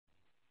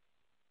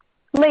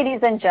Ladies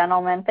and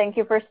gentlemen, thank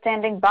you for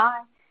standing by,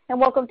 and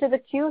welcome to the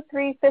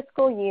Q3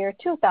 fiscal year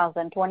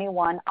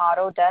 2021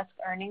 Autodesk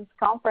earnings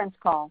conference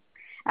call.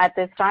 At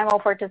this time, all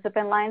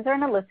participant lines are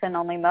in a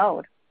listen-only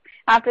mode.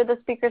 After the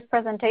speaker's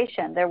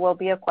presentation, there will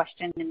be a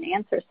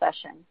question-and-answer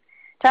session.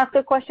 To ask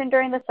a question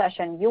during the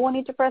session, you will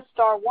need to press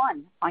star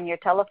 1 on your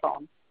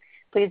telephone.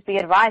 Please be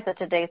advised that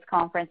today's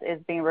conference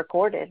is being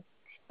recorded.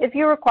 If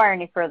you require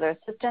any further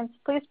assistance,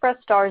 please press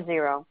star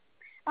 0.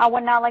 I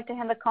would now like to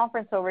hand the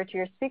conference over to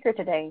your speaker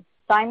today,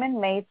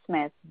 Simon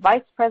Mays-Smith,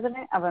 Vice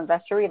President of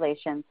Investor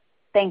Relations.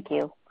 Thank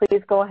you.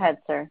 Please go ahead,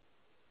 sir.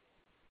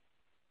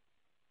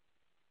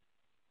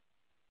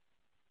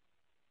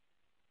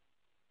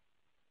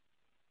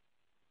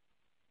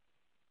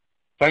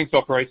 Thanks,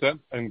 operator,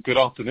 and good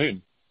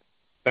afternoon.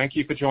 Thank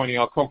you for joining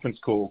our conference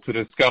call to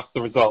discuss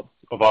the results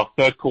of our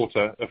third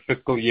quarter of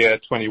fiscal year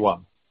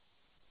 21.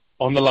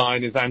 On the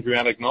line is Andrew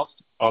Anagnost,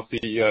 our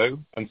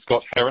CEO, and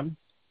Scott Herren,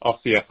 our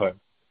CFO.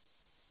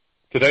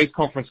 Today's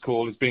conference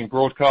call is being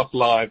broadcast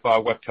live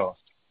via webcast.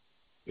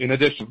 In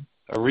addition,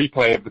 a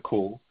replay of the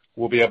call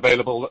will be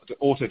available at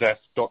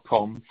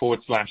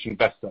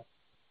autodesk.com/investor.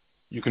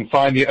 You can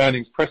find the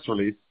earnings press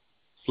release,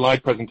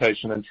 slide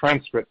presentation, and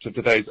transcript of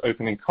today's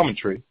opening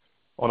commentary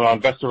on our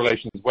investor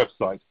relations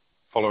website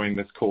following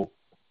this call.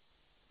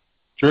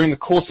 During the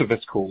course of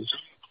this call,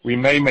 we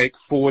may make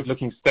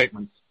forward-looking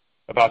statements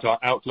about our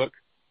outlook,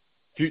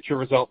 future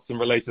results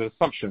and related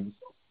assumptions,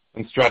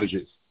 and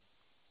strategies.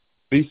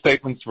 These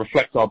statements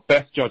reflect our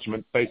best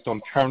judgment based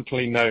on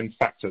currently known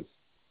factors.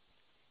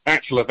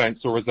 Actual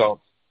events or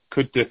results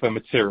could differ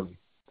materially.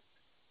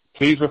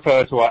 Please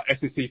refer to our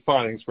SEC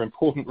filings for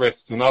important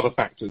risks and other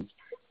factors,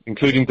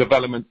 including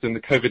developments in the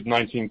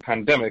COVID-19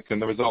 pandemic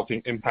and the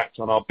resulting impact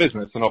on our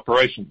business and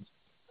operations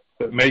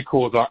that may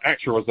cause our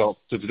actual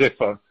results to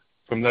differ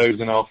from those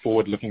in our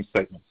forward-looking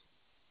statements.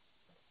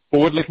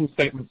 Forward-looking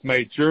statements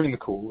made during the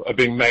call are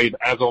being made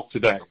as of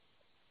today.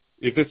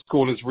 If this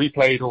call is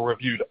replayed or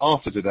reviewed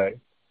after today,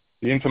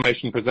 the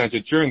information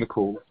presented during the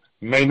call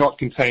may not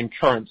contain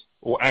current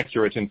or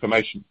accurate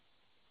information.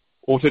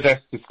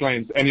 Autodesk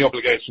disclaims any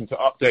obligation to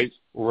update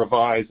or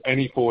revise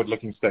any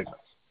forward-looking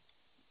statements.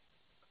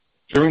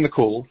 During the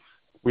call,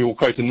 we will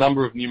quote a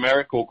number of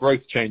numeric or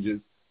growth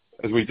changes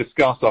as we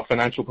discuss our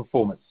financial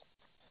performance,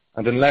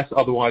 and unless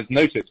otherwise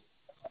noted,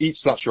 each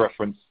such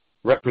reference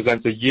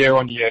represents a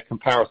year-on-year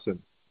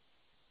comparison.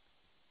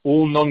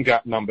 All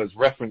non-GAAP numbers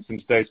referenced in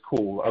today's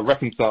call are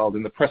reconciled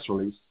in the press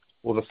release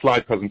or the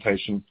slide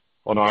presentation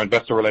on our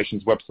investor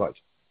relations website.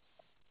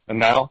 And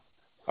now,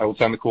 I will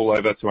turn the call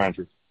over to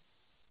Andrew.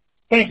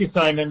 Thank you,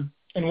 Simon,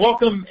 and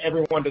welcome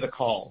everyone to the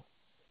call.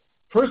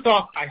 First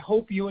off, I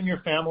hope you and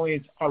your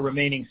families are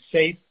remaining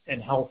safe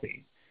and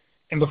healthy.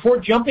 And before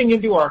jumping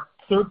into our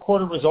third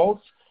quarter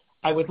results,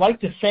 I would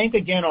like to thank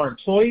again our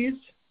employees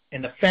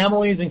and the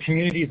families and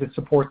communities that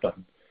support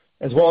them,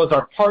 as well as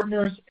our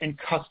partners and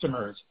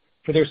customers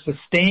for their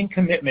sustained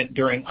commitment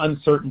during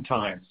uncertain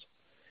times.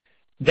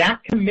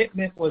 That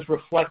commitment was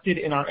reflected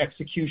in our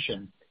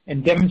execution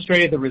and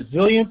demonstrated the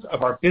resilience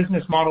of our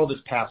business model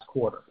this past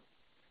quarter.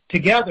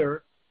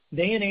 Together,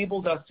 they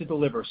enabled us to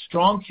deliver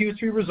strong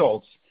Q3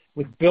 results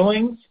with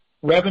billings,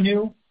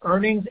 revenue,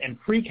 earnings, and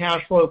free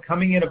cash flow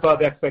coming in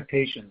above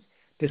expectations,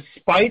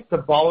 despite the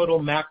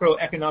volatile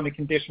macroeconomic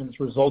conditions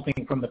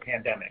resulting from the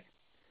pandemic.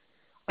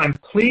 I'm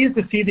pleased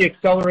to see the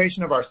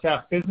acceleration of our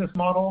SaaS business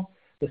model,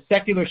 the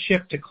secular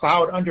shift to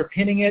cloud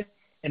underpinning it,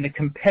 and the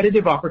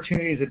competitive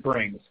opportunities it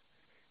brings.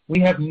 We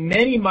have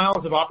many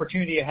miles of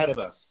opportunity ahead of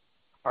us.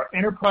 Our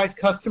enterprise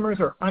customers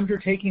are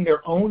undertaking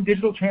their own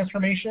digital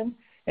transformation,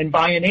 and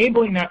by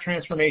enabling that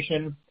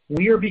transformation,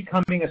 we are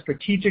becoming a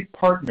strategic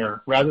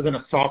partner rather than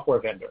a software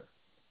vendor.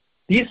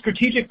 These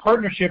strategic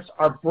partnerships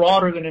are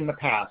broader than in the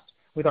past,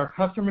 with our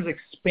customers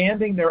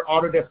expanding their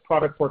Autodesk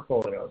product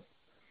portfolios.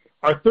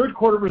 Our third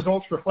quarter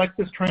results reflect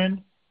this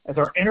trend as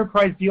our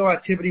enterprise deal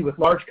activity with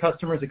large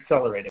customers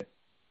accelerated.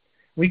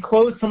 We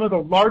closed some of the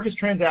largest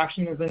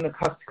transactions in the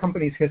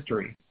company's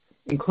history,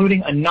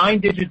 including a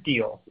 9-digit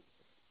deal.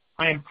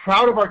 I am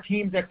proud of our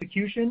team's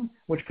execution,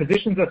 which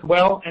positions us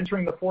well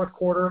entering the fourth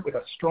quarter with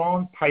a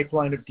strong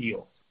pipeline of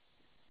deals.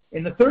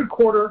 In the third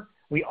quarter,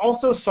 we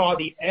also saw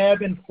the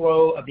ebb and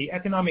flow of the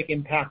economic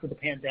impact of the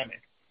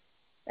pandemic.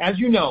 As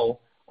you know,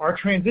 our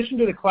transition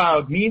to the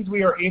cloud means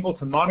we are able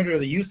to monitor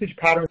the usage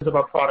patterns of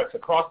our products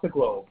across the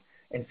globe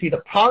and see the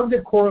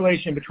positive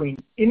correlation between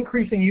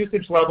increasing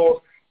usage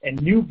levels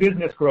and new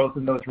business growth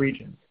in those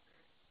regions.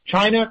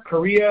 China,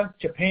 Korea,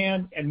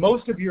 Japan, and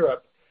most of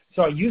Europe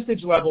saw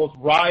usage levels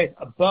rise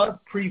above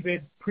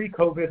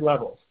pre-COVID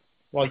levels,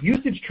 while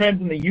usage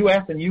trends in the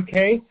US and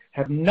UK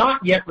have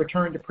not yet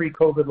returned to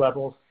pre-COVID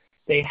levels.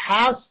 They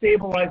have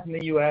stabilized in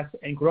the US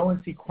and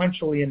grown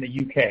sequentially in the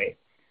UK.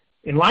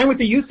 In line with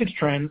the usage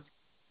trends,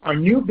 our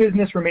new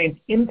business remains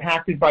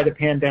impacted by the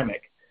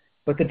pandemic,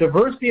 but the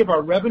diversity of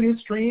our revenue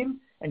stream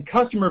and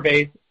customer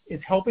base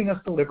is helping us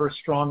deliver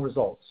strong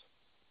results.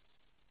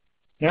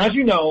 Now, as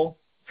you know,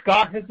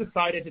 Scott has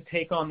decided to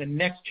take on the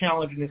next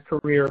challenge in his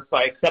career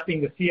by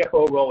accepting the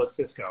CFO role at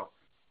Cisco,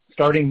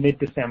 starting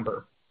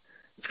mid-December.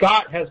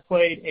 Scott has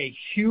played a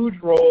huge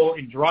role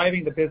in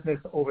driving the business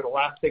over the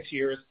last 6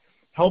 years,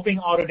 helping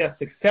Autodesk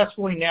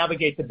successfully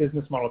navigate the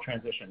business model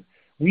transition.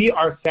 We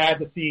are sad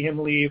to see him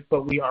leave,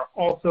 but we are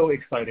also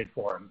excited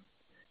for him.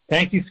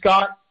 Thank you,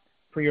 Scott,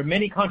 for your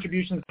many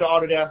contributions to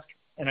Autodesk,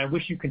 and I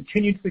wish you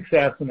continued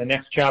success in the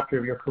next chapter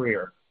of your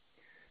career.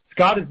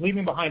 Scott is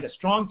leaving behind a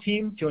strong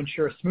team to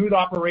ensure smooth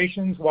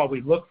operations while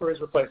we look for his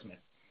replacement.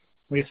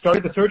 We have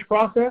started the search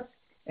process,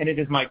 and it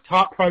is my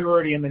top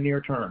priority in the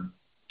near term.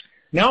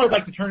 Now I'd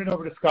like to turn it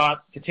over to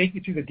Scott to take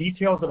you through the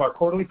details of our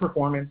quarterly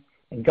performance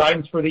and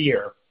guidance for the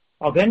year.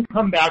 I'll then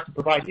come back to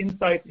provide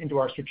insights into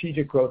our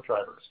strategic growth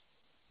drivers.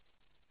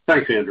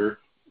 Thanks, Andrew.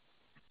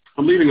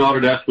 I'm leaving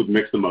Autodesk with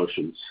mixed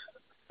emotions,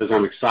 as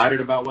I'm excited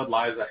about what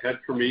lies ahead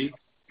for me,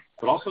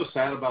 but also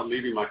sad about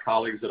leaving my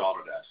colleagues at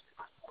Autodesk.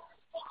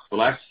 The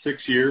last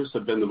 6 years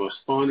have been the most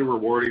fun and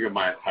rewarding of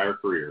my entire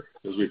career,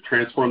 as we've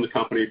transformed the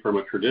company from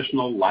a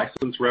traditional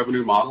license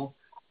revenue model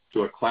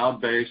to a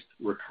cloud-based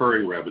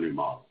recurring revenue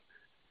model.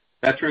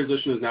 That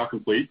transition is now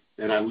complete,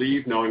 and I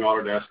leave knowing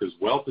Autodesk is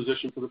well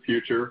positioned for the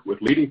future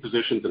with leading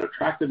positions in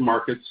attractive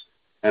markets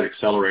and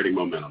accelerating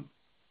momentum.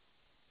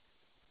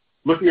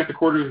 Looking at the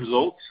quarter's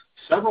results,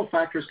 several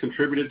factors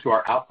contributed to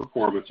our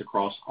outperformance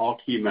across all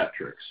key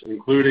metrics,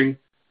 including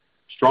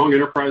strong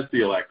enterprise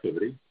deal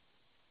activity,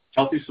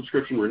 healthy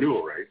subscription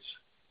renewal rates,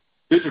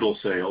 digital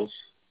sales,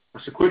 a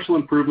sequential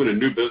improvement in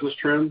new business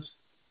trends,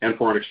 and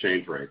foreign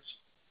exchange rates.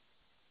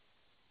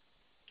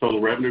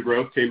 Total revenue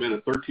growth came in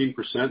at 13%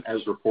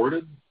 as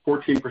reported,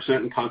 14%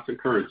 in constant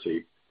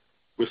currency,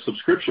 with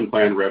subscription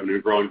plan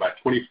revenue growing by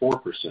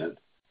 24%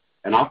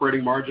 and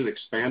operating margin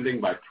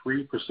expanding by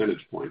 3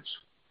 percentage points.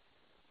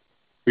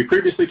 We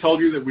previously told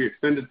you that we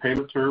extended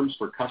payment terms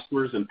for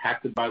customers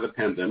impacted by the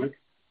pandemic.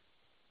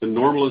 The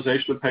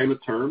normalization of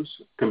payment terms,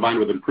 combined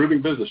with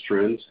improving business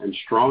trends and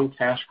strong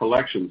cash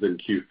collections in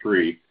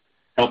Q3,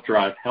 helped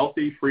drive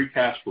healthy free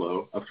cash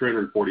flow of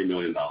 $340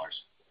 million.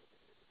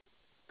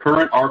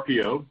 Current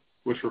RPO,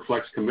 which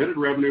reflects committed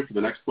revenue for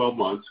the next 12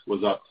 months,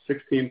 was up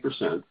 16%,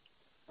 a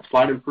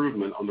slight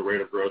improvement on the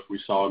rate of growth we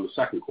saw in the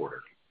second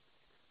quarter.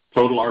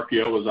 Total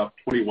RPO was up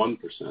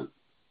 21%.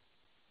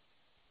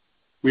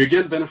 We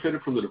again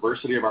benefited from the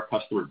diversity of our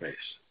customer base.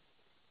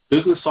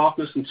 Business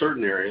softness in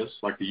certain areas,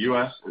 like the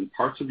U.S. and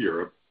parts of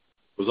Europe,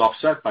 was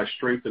offset by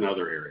strength in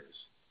other areas.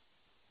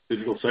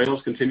 Digital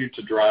sales continued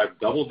to drive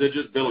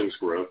double-digit billings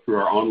growth through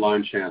our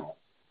online channel,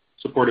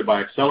 supported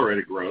by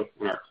accelerated growth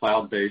in our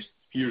cloud-based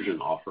Fusion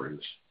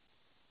offerings.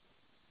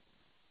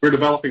 We're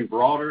developing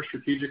broader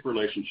strategic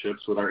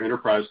relationships with our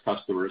enterprise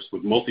customers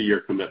with multi-year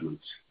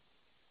commitments.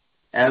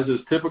 As is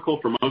typical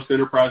for most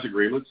enterprise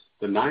agreements,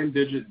 the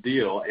 9-digit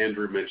deal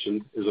Andrew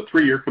mentioned is a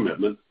 3-year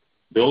commitment,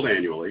 billed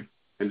annually,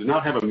 and did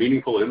not have a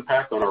meaningful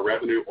impact on our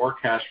revenue or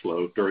cash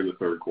flow during the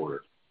third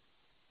quarter.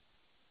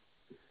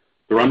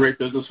 The run rate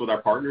business with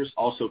our partners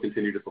also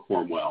continued to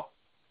perform well.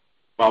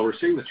 While we're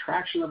seeing the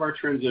traction of our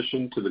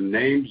transition to the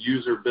named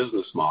user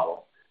business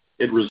model,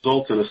 it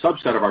results in a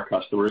subset of our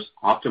customers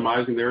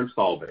optimizing their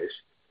install base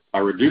by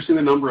reducing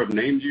the number of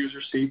named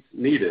user seats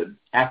needed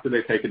after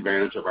they take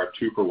advantage of our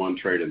 2-for-1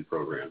 trade-in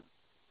program.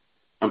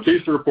 I'm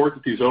pleased to report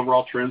that these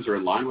overall trends are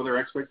in line with our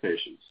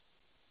expectations.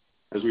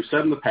 As we've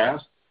said in the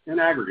past, in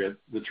aggregate,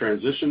 the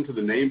transition to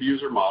the named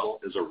user model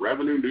is a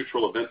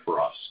revenue-neutral event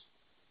for us,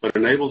 but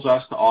enables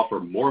us to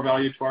offer more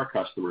value to our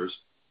customers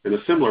in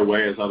a similar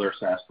way as other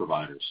SaaS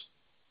providers.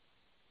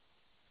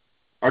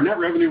 Our net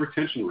revenue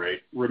retention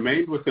rate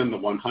remained within the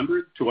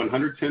 100 to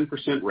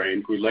 110%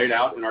 range we laid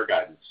out in our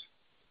guidance.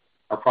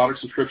 Our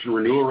product subscription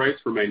renewal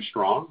rates remain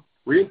strong,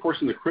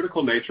 reinforcing the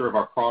critical nature of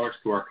our products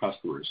to our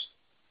customers.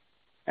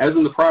 As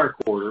in the prior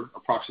quarter,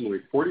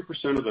 approximately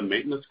 40% of the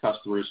maintenance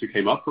customers who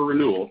came up for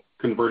renewal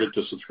converted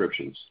to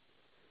subscriptions.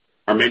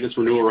 Our maintenance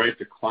renewal rate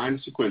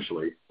declined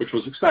sequentially, which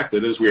was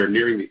expected as we are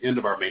nearing the end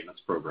of our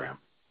maintenance program.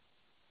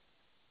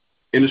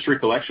 Industry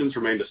collections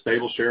remained a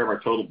stable share of our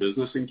total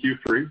business in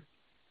Q3.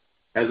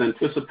 As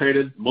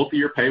anticipated,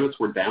 multi-year payments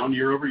were down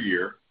year over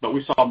year, but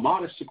we saw a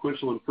modest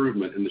sequential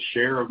improvement in the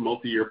share of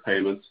multi-year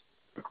payments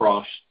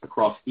across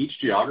each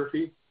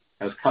geography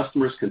as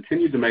customers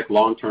continued to make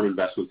long-term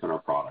investments in our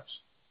products.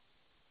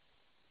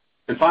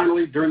 And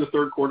finally, during the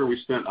third quarter, we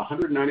spent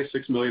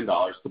 $196 million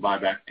to buy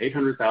back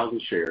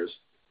 800,000 shares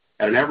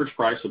at an average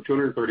price of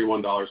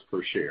 $231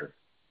 per share.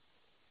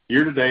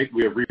 Year to date,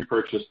 we have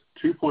repurchased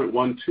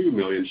 2.12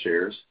 million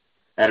shares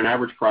at an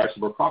average price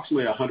of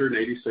approximately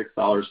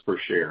 $186 per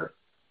share,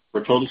 for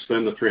a total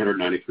spend of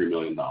 $393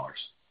 million.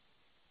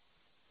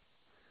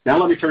 Now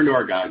let me turn to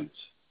our guidance.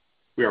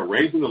 We are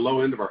raising the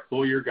low end of our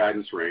full-year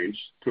guidance range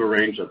to a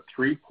range of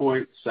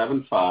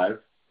 $3.75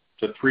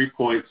 to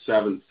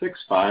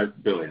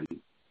 $3.765 billion,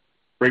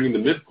 bringing the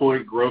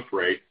midpoint growth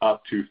rate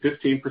up to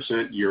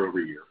 15% year over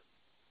year.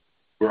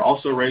 We're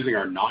also raising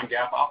our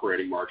non-GAAP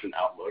operating margin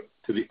outlook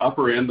to the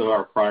upper end of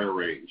our prior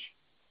range,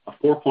 a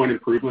 4-point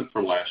improvement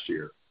from last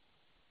year.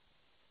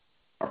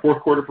 Our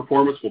fourth quarter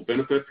performance will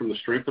benefit from the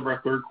strength of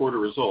our third quarter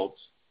results,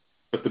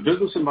 but the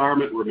business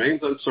environment remains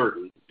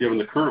uncertain given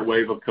the current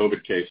wave of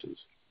COVID cases.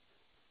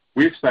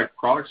 We expect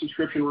product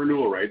subscription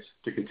renewal rates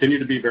to continue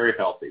to be very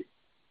healthy.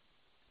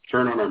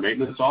 Churn on our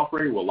maintenance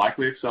offering will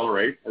likely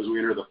accelerate as we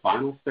enter the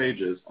final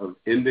stages of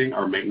ending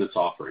our maintenance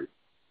offering.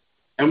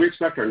 And we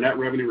expect our net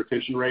revenue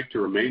retention rate to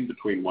remain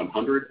between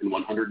 100 and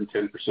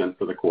 110%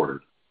 for the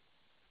quarter.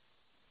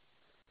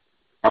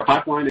 Our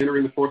pipeline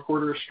entering the fourth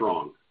quarter is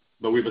strong,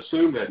 but we've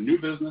assumed that new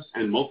business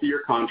and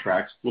multi-year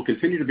contracts will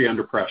continue to be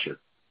under pressure.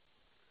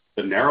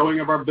 The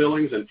narrowing of our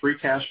billings and free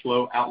cash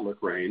flow outlook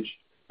range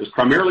is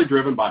primarily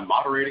driven by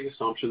moderating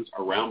assumptions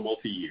around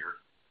multi-year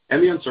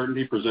and the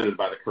uncertainty presented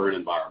by the current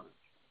environment.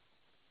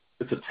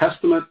 It's a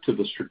testament to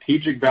the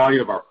strategic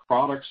value of our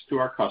products to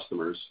our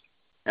customers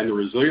and the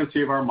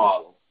resiliency of our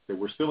model that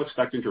we're still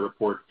expecting to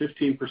report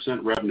 15%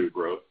 revenue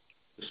growth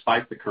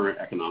despite the current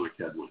economic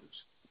headwinds.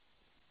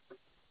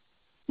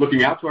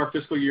 Looking out to our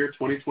fiscal year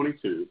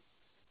 2022,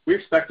 we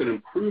expect an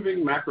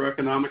improving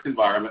macroeconomic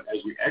environment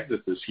as we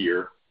exit this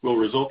year will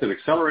result in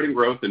accelerating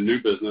growth in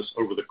new business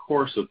over the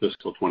course of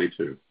fiscal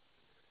 22.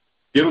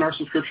 Given our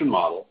subscription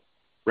model,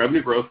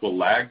 revenue growth will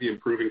lag the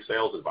improving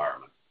sales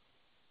environment.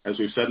 As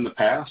we've said in the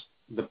past,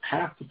 the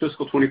path to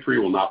fiscal 23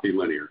 will not be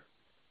linear.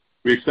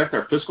 We expect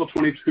our fiscal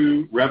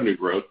 22 revenue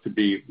growth to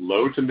be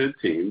low to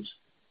mid-teens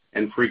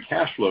and free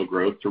cash flow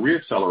growth to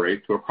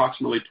reaccelerate to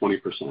approximately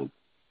 20%.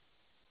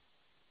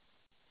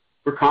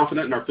 We're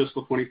confident in our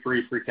fiscal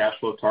 23 free cash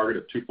flow target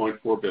of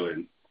 $2.4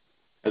 billion,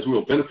 as we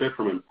will benefit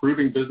from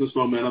improving business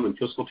momentum in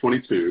fiscal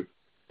 22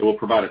 that will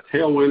provide a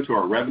tailwind to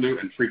our revenue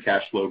and free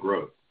cash flow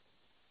growth.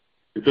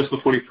 In fiscal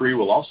 23,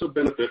 we'll also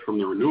benefit from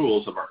the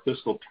renewals of our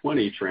fiscal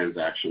 20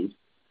 transactions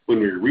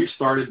when we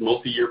restarted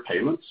multi-year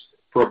payments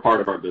for a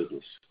part of our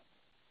business.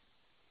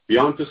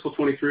 Beyond fiscal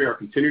 23, our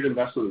continued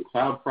investment in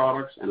cloud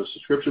products and a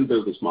subscription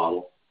business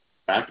model,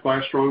 backed by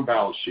a strong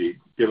balance sheet,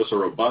 give us a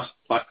robust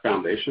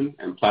foundation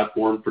and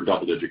platform for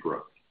double-digit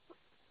growth.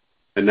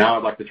 And now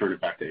I'd like to turn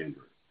it back to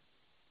Andrew.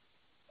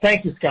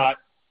 Thank you, Scott.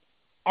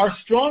 Our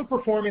strong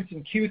performance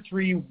in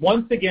Q3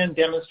 once again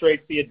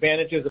demonstrates the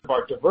advantages of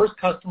our diverse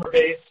customer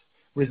base,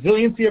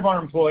 resiliency of our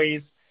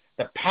employees,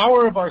 the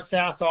power of our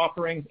SaaS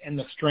offerings, and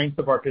the strength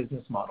of our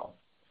business model.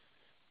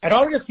 At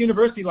Autodesk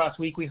University last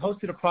week, we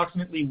hosted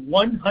approximately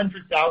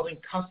 100,000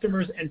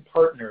 customers and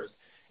partners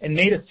and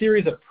made a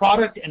series of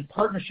product and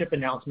partnership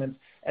announcements,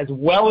 as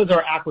well as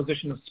our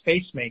acquisition of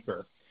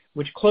SpaceMaker,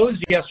 which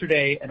closed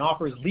yesterday and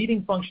offers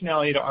leading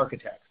functionality to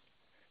architects.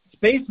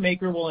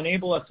 SpaceMaker will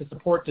enable us to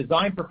support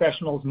design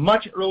professionals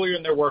much earlier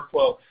in their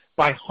workflow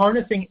by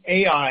harnessing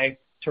AI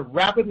to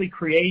rapidly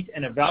create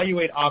and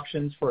evaluate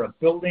options for a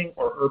building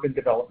or urban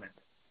development.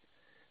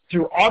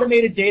 Through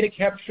automated data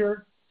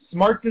capture,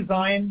 smart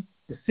design,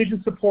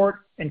 decision support,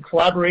 and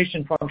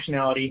collaboration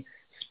functionality,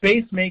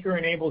 SpaceMaker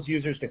enables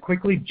users to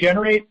quickly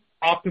generate,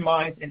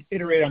 optimize, and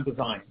iterate on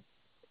design.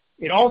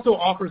 It also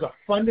offers a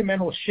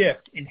fundamental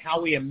shift in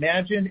how we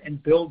imagine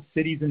and build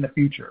cities in the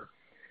future,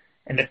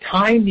 and the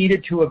time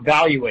needed to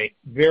evaluate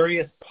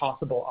various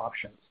possible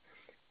options.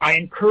 I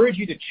encourage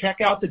you to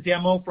check out the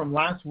demo from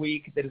last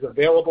week that is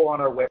available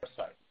on our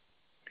website.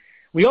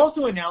 We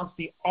also announced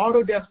the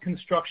Autodesk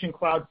Construction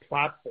Cloud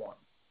platform,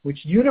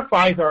 which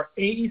unifies our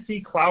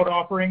AEC cloud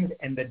offerings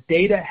and the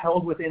data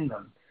held within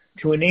them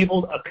to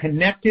enable a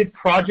connected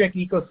project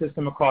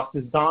ecosystem across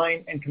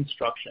design and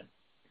construction.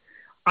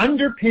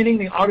 Underpinning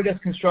the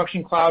Autodesk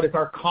Construction Cloud is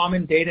our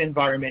common data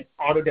environment,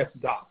 Autodesk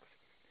Docs.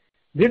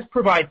 This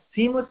provides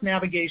seamless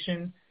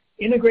navigation,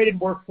 integrated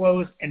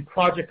workflows, and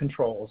project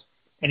controls,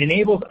 and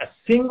enables a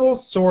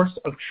single source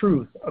of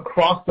truth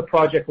across the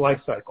project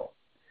lifecycle.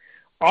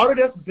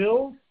 Autodesk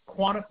Build,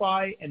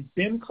 Quantify, and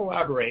BIM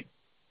Collaborate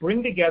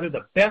bring together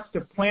the best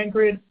of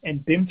PlanGrid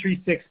and BIM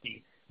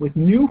 360 with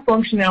new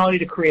functionality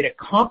to create a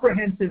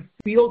comprehensive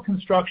field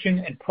construction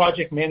and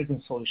project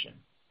management solution.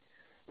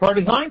 For our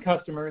design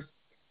customers,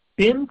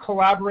 BIM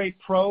Collaborate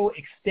Pro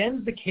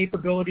extends the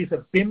capabilities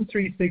of BIM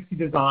 360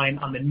 design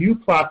on the new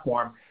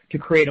platform to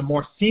create a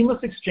more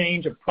seamless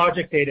exchange of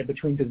project data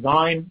between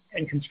design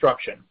and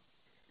construction.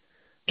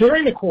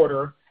 During the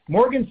quarter,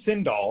 Morgan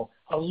Sindall,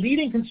 a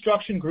leading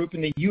construction group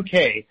in the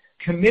UK,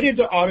 committed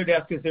to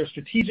Autodesk as their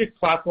strategic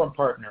platform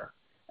partner.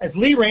 As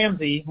Lee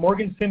Ramsey,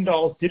 Morgan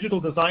Sindall's digital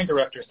design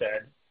director,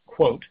 said,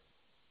 quote,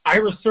 "I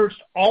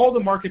researched all the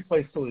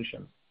marketplace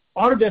solutions.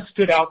 Autodesk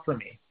stood out for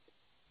me.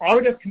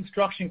 Autodesk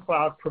Construction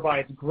Cloud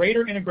provides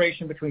greater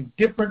integration between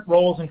different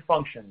roles and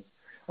functions,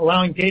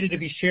 allowing data to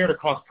be shared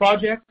across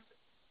projects,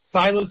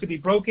 silos to be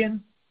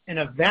broken, and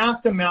a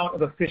vast amount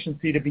of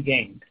efficiency to be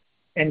gained."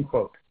 End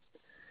quote.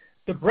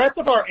 The breadth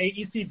of our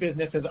AEC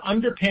business has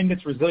underpinned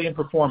its resilient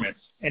performance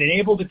and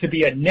enabled it to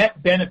be a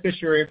net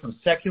beneficiary from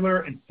secular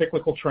and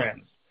cyclical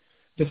trends.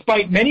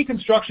 Despite many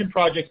construction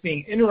projects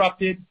being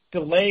interrupted,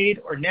 delayed,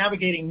 or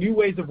navigating new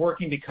ways of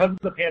working because of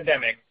the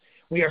pandemic,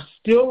 we are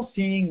still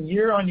seeing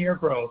year-on-year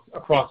growth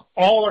across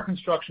all our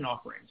construction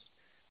offerings.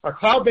 Our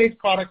cloud-based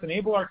products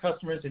enable our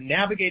customers to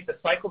navigate the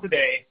cycle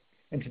today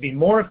and to be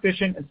more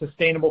efficient and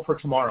sustainable for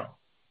tomorrow.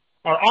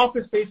 Our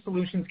office-based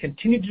solutions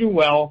continue to do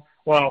well,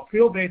 while our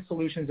field-based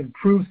solutions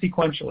improve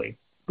sequentially,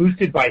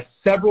 boosted by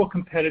several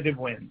competitive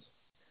wins.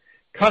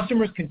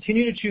 Customers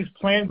continue to choose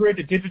PlanGrid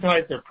to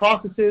digitize their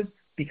processes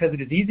because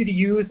it is easy to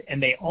use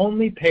and they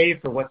only pay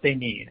for what they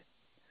need.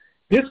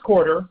 This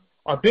quarter,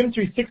 our BIM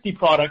 360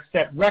 products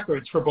set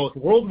records for both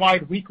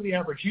worldwide weekly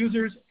average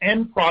users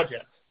and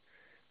projects.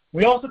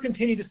 We also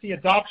continue to see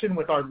adoption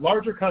with our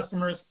larger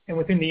customers and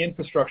within the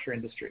infrastructure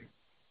industry.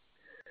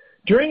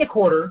 During the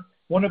quarter,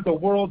 one of the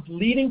world's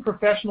leading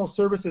professional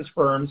services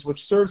firms, which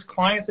serves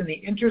clients in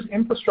the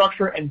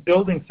infrastructure and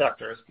building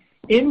sectors,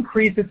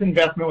 increased its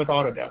investment with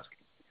Autodesk.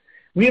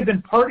 We have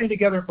been partnering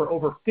together for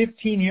over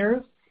 15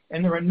 years,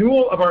 and the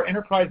renewal of our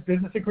enterprise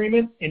business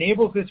agreement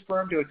enables this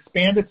firm to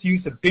expand its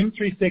use of BIM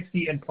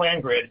 360 and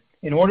PlanGrid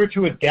in order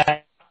to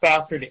adapt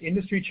faster to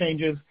industry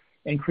changes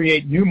and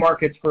create new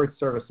markets for its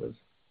services.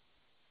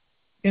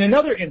 In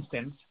another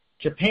instance,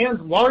 Japan's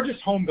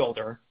largest home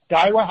builder,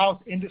 Daiwa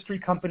House Industry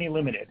Company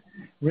Limited,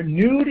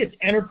 renewed its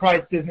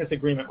enterprise business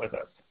agreement with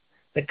us.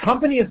 The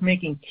company is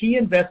making key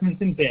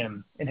investments in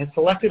BIM and has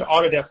selected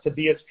Autodesk to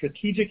be its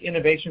strategic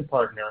innovation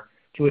partner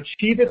to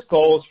achieve its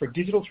goals for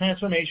digital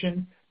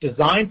transformation,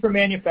 design for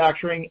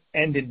manufacturing,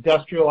 and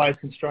industrialized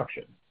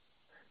construction.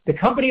 The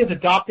company is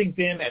adopting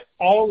BIM at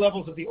all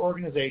levels of the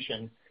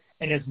organization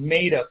and has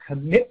made a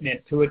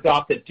commitment to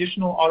adopt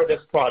additional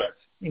Autodesk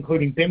products,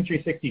 including BIM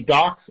 360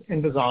 Docs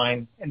and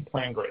Design and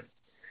PlanGrid.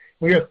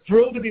 We are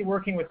thrilled to be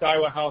working with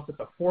Daiwa House at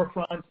the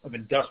forefront of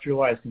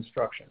industrialized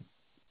construction.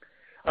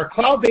 Our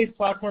cloud-based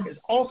platform is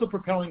also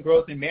propelling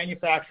growth in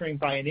manufacturing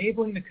by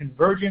enabling the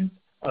convergence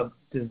of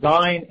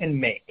design and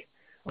make.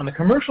 On the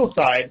commercial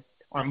side,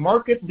 our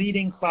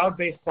market-leading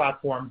cloud-based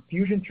platform,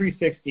 Fusion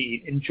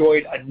 360,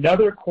 enjoyed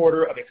another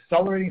quarter of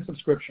accelerating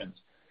subscriptions,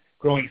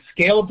 growing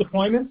scale of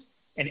deployments,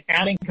 and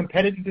adding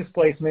competitive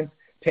displacements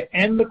to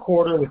end the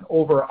quarter with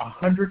over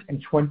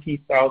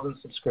 120,000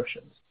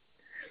 subscriptions.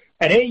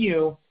 At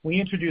AU, we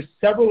introduced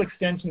several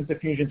extensions to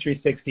Fusion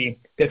 360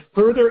 that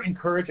further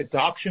encourage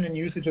adoption and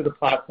usage of the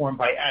platform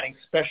by adding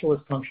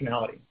specialist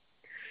functionality.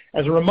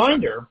 As a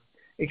reminder,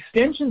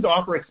 extensions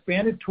offer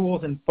expanded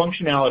tools and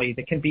functionality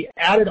that can be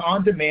added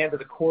on demand to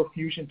the core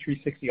Fusion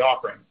 360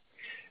 offering.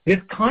 This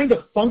kind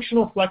of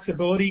functional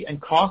flexibility and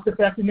cost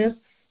effectiveness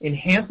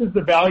enhances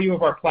the value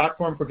of our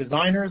platform for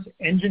designers,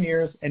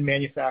 engineers, and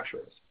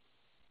manufacturers.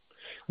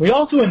 We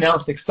also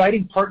announced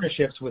exciting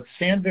partnerships with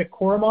Sandvik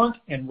Coromant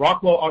and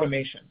Rockwell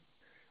Automation.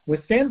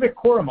 With Sandvik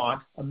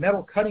Coromant, a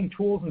metal cutting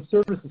tools and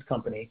services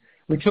company,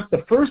 we took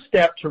the first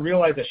step to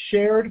realize a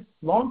shared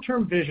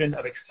long-term vision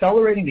of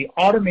accelerating the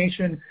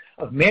automation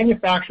of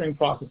manufacturing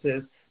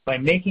processes by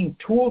making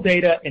tool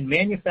data and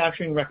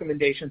manufacturing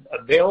recommendations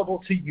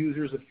available to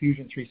users of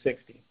Fusion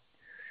 360.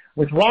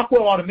 With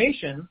Rockwell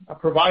Automation, a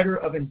provider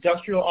of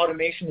industrial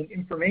automation and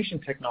information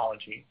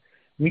technology,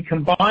 we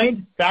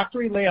combined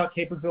factory layout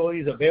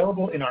capabilities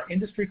available in our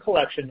industry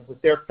collection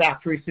with their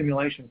factory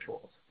simulation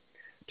tools.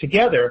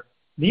 Together,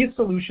 these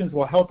solutions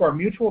will help our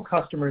mutual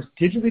customers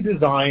digitally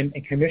design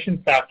and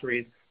commission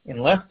factories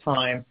in less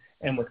time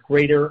and with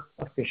greater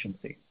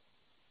efficiency.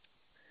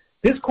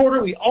 This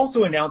quarter, we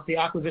also announced the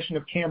acquisition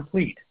of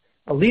Camplete,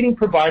 a leading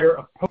provider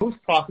of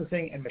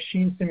post-processing and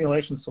machine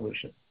simulation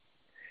solutions.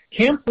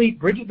 Camplete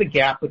bridges the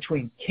gap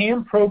between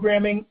CAM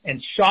programming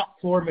and shop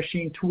floor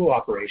machine tool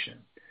operation.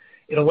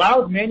 It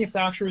allows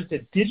manufacturers to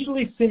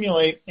digitally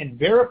simulate and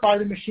verify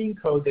the machine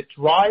code that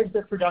drives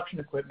their production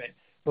equipment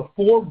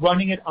before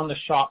running it on the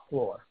shop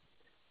floor.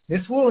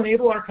 This will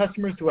enable our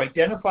customers to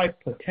identify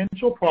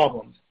potential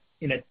problems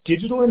in a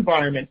digital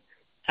environment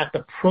at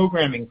the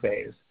programming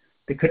phase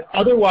that could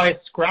otherwise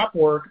scrap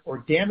work or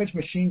damage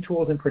machine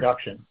tools in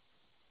production.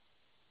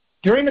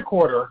 During the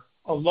quarter,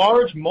 a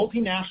large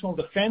multinational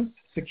defense,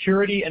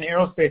 security, and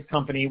aerospace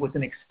company with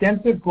an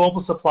extensive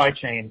global supply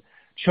chain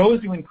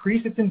chose to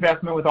increase its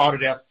investment with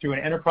Autodesk through an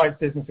enterprise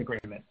business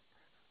agreement.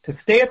 To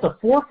stay at the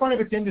forefront of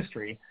its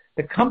industry,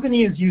 the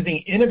company is using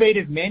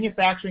innovative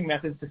manufacturing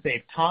methods to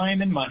save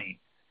time and money,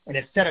 and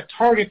has set a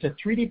target to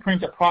 3D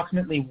print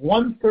approximately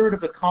 1/3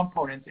 of the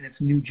components in its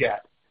new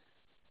jet.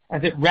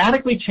 As it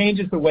radically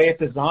changes the way it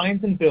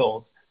designs and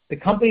builds, the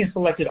company has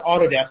selected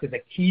Autodesk as a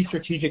key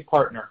strategic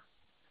partner.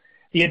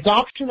 The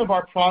adoption of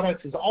our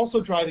products is also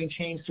driving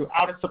change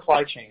throughout its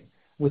supply chain,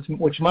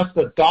 which must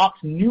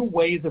adopt new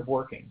ways of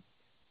working.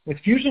 With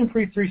Fusion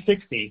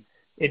 360,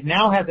 it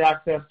now has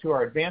access to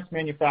our advanced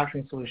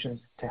manufacturing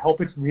solutions to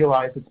help it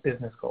realize its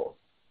business goals.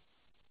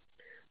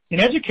 In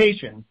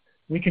education,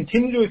 we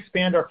continue to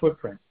expand our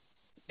footprint.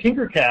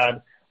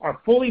 Tinkercad,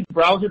 our fully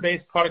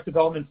browser-based product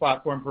development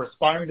platform for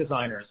aspiring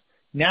designers,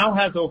 now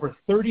has over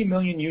 30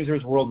 million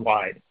users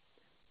worldwide.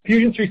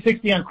 Fusion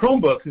 360 on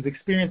Chromebooks is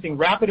experiencing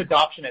rapid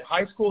adoption at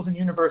high schools and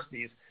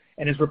universities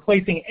and is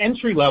replacing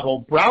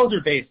entry-level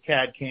browser-based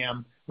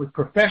CAD/CAM with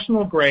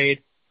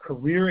professional-grade,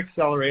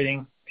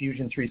 career-accelerating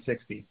Fusion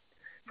 360.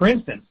 For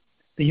instance,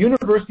 the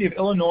University of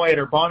Illinois at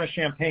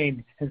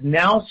Urbana-Champaign has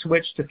now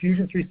switched to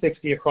Fusion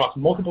 360 across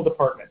multiple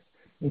departments,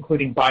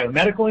 including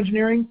biomedical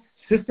engineering,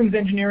 systems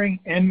engineering,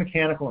 and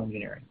mechanical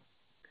engineering.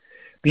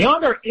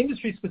 Beyond our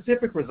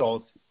industry-specific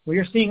results, we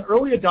are seeing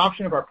early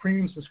adoption of our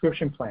premium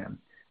subscription plan,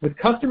 with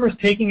customers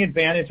taking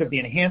advantage of the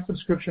enhanced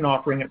subscription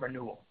offering at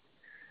renewal.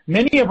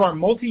 Many of our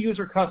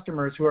multi-user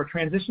customers who are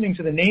transitioning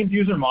to the named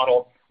user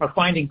model are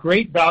finding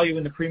great value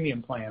in the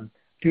premium plan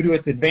due to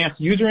its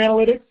advanced user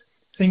analytics,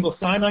 single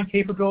sign-on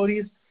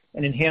capabilities,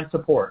 and enhanced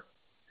support.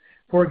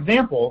 For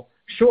example,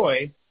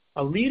 Shoei,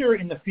 a leader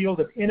in the field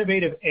of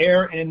innovative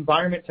air and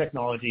environment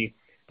technology,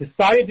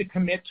 decided to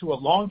commit to a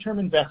long-term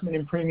investment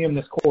in premium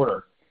this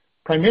quarter,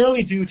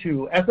 primarily due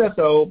to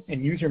SSO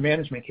and user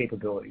management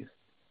capabilities.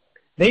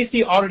 They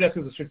see Autodesk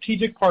as a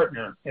strategic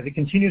partner as it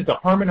continues to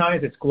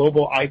harmonize its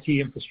global IT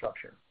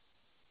infrastructure.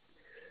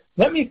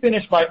 Let me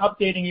finish by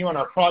updating you on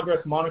our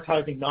progress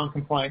monetizing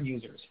non-compliant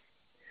users.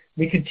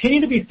 We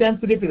continue to be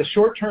sensitive to the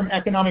short-term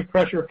economic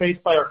pressure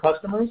faced by our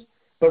customers,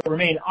 but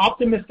remain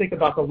optimistic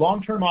about the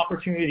long-term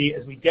opportunity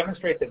as we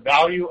demonstrate the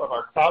value of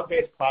our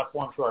cloud-based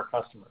platform to our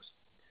customers.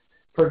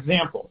 For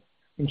example,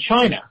 in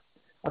China,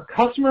 a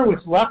customer which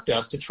left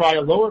us to try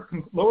a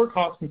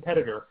lower-cost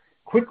competitor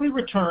quickly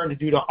returned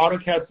due to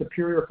AutoCAD's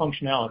superior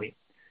functionality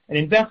and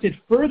invested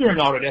further in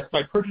Autodesk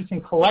by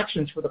purchasing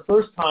collections for the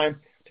first time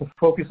to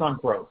focus on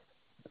growth.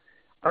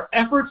 Our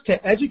efforts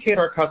to educate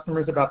our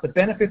customers about the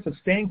benefits of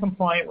staying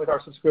compliant with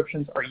our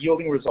subscriptions are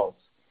yielding results.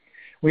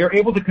 We are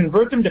able to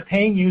convert them to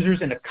paying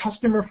users in a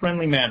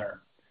customer-friendly manner.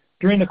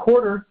 During the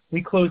quarter,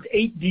 we closed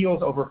 8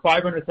 deals over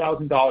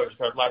 $500,000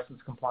 for our license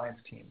compliance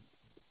team.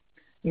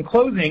 In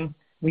closing,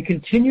 we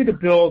continue to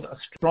build a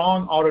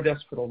strong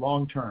Autodesk for the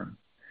long term.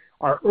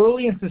 Our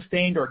early and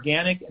sustained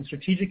organic and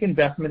strategic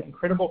investment in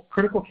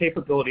critical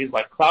capabilities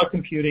like cloud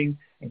computing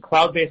and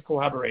cloud-based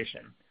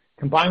collaboration,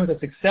 combined with a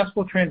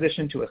successful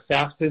transition to a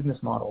SaaS business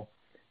model,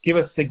 give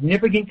us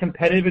significant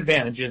competitive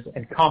advantages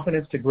and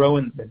confidence to grow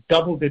in the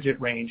double-digit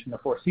range in the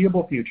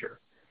foreseeable future.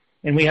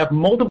 And we have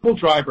multiple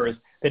drivers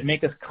that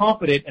make us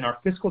confident in our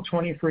fiscal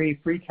 23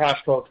 free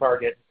cash flow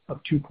target of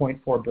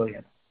 $2.4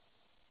 billion.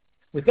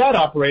 With that,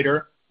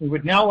 operator, we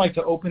would now like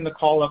to open the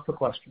call up for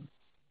questions.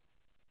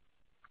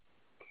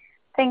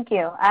 Thank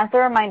you. As a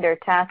reminder,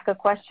 to ask a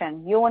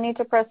question, you will need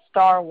to press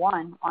star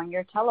 1 on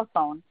your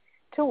telephone.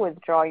 To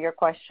withdraw your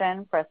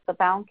question, press the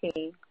pound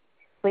key.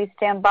 Please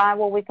stand by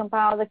while we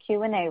compile the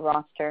Q&A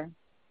roster.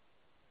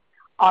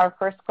 Our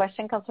first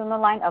question comes from the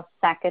line of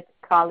Saket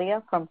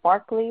Kalia from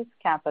Barclays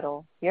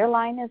Capital. Your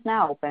line is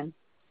now open.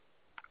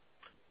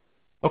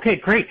 Okay,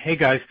 great. Hey,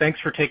 guys, thanks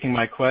for taking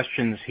my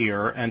questions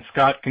here. And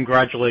Scott,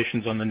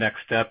 congratulations on the next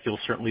step. You'll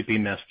certainly be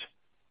missed.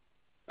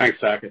 Thanks,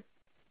 Saket.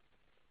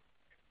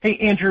 Hey,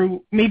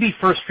 Andrew, maybe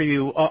first for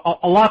you,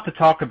 a lot to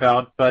talk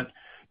about, but,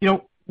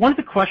 one of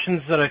the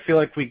questions that I feel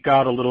like we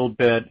got a little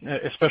bit,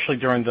 especially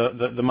during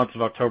the months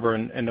of October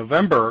and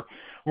November,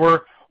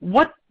 were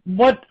what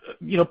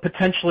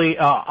potentially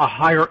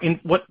higher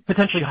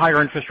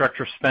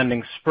infrastructure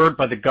spending spurred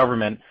by the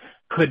government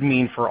could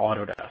mean for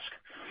Autodesk.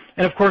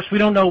 And of course, we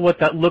don't know what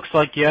that looks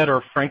like yet,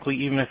 or frankly,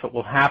 even if it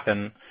will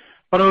happen.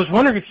 But I was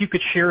wondering if you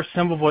could share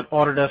some of what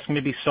Autodesk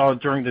maybe saw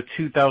during the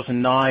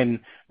 2009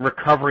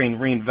 Recovery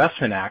and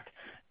Reinvestment Act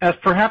as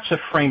perhaps a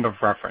frame of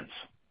reference.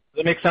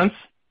 Does that make sense?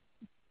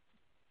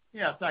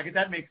 Yeah, Saket,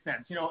 that makes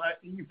sense.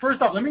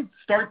 First off, let me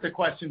start the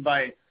question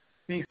by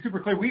being super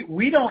clear.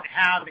 We don't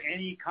have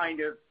any kind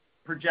of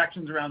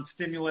projections around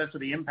stimulus or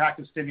the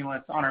impact of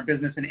stimulus on our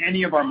business in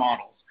any of our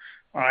models.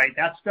 All right,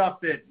 that's stuff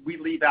that we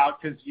leave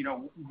out because,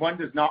 one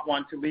does not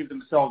want to leave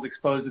themselves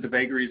exposed to the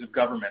vagaries of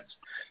governments.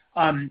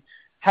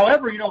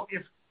 However,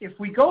 if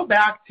we go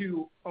back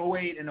to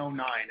 08 and 09, and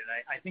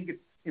I think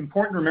it's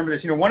important to remember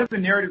this, one of the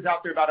narratives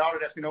out there about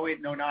Autodesk in 08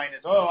 and 09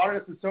 is,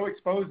 Autodesk is so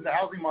exposed to the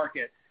housing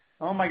market.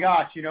 Oh my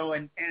gosh,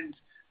 and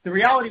the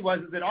reality was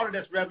that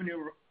Autodesk revenue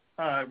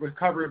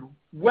recovered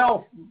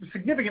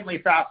significantly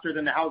faster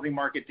than the housing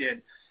market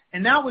did.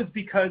 And that was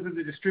because of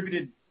the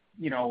distributed,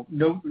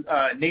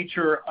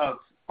 nature of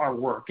our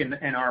work and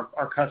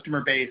our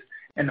customer base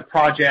and the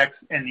projects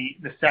and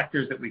the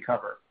sectors that we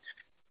cover.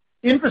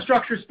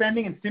 Infrastructure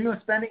spending and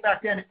stimulus spending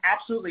back then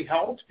absolutely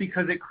helped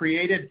because it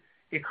created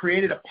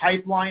a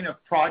pipeline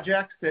of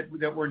projects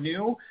that were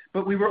new,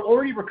 but we were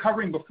already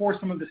recovering before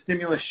some of the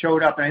stimulus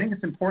showed up, and I think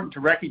it's important to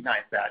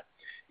recognize that.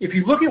 If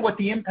you look at what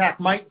the impact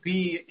might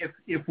be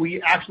if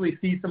we actually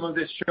see some of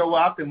this show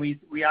up and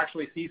we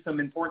actually see some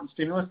important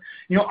stimulus,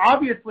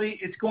 obviously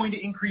it's going to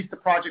increase the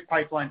project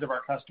pipelines of our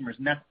customers,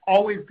 and that's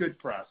always good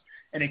for us.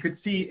 And it could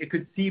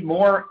see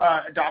more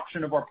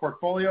adoption of our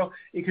portfolio.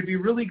 It could be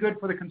really good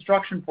for the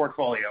construction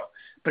portfolio.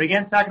 But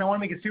again, Saket, I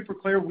want to make it super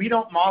clear: we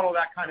don't model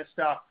that kind of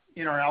stuff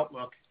in our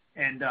outlook,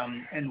 and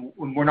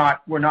we're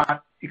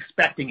not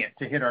expecting it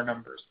to hit our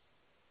numbers.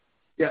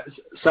 Yeah,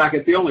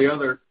 Saket, the only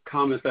other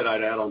comment that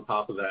I'd add on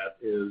top of that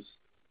is,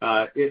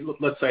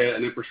 let's say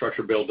an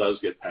infrastructure bill does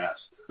get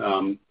passed.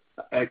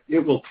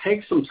 It will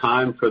take some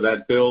time for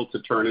that bill to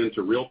turn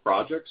into real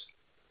projects,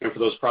 and for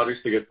those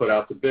projects to get put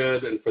out to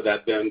bid, and for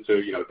that then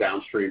to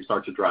downstream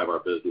start to drive our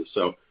business.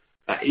 So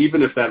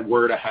even if that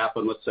were to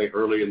happen, let's say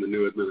early in the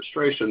new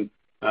administration,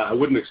 I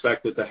wouldn't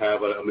expect it to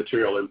have a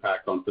material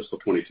impact on fiscal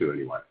 22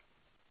 anyway.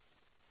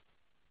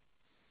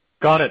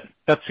 Got it.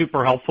 That's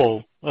super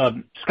helpful.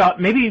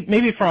 Scott,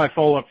 maybe for my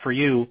follow-up for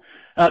you,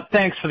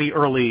 thanks for the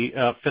early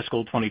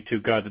fiscal 22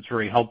 guide. That's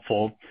very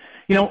helpful.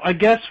 I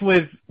guess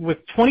with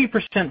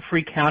 20%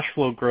 free cash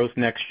flow growth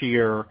next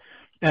year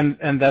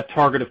and that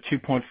target of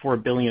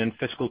 $2.4 billion in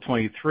fiscal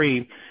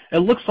 23, it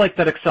looks like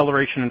that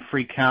acceleration in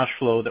free cash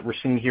flow that we're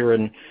seeing here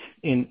in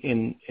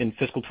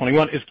fiscal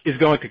 21 is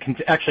going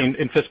to actually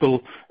in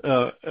fiscal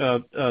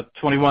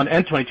 21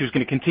 and 22 is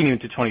going to continue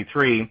into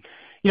 23.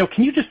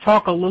 Can you just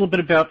talk a little bit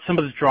about some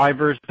of the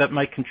drivers that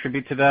might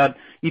contribute to that?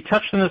 You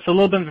touched on this a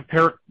little bit in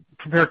the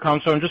prepared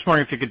comments, so I'm just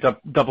wondering if you could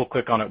double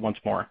click on it once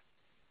more.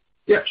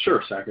 Yeah,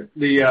 sure, Saket.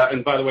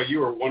 And by the way, you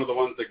were one of the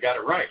ones that got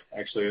it right,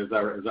 actually, as I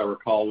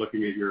recall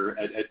looking at your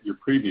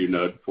preview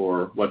note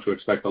for what to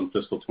expect on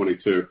fiscal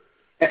 22.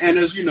 And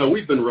as you know,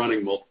 we've been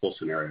running multiple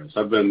scenarios.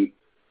 I've been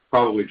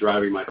probably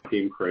driving my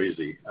team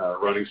crazy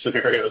running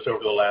scenarios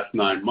over the last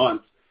 9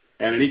 months.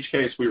 And in each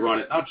case, we run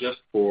it not just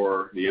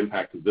for the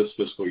impact of this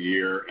fiscal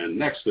year and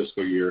next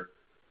fiscal year,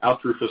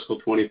 out through fiscal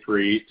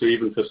 23 to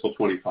even fiscal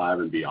 25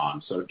 and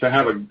beyond. So to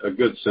have a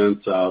good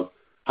sense of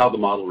how the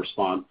model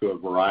responds to a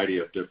variety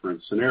of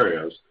different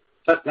scenarios,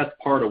 that's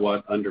part of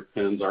what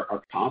underpins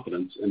our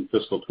confidence in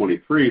fiscal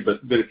 23. But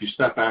if you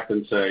step back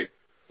and say,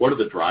 what are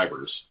the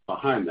drivers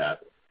behind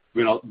that?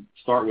 I'll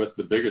start with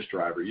the biggest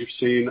driver. You've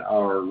seen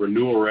our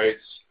renewal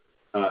rates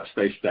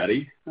stay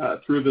steady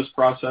through this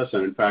process,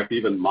 and in fact,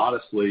 even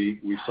modestly,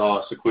 we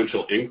saw a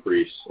sequential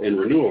increase in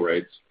renewal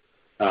rates.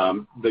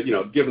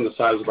 Given the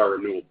size of our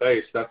renewal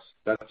base, that's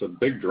a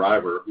big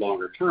driver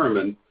longer term.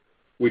 And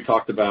we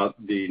talked about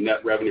the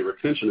net revenue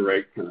retention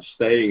rate kind of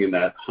staying in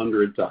that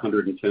 100 to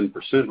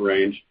 110%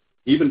 range,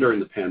 even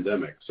during the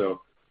pandemic. So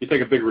you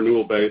take a big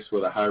renewal base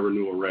with a high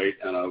renewal rate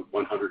and a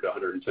 100 to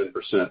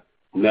 110%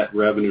 net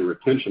revenue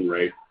retention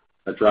rate,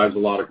 that drives a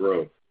lot of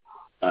growth.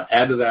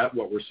 Add to that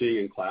what we're seeing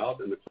in cloud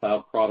and the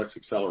cloud products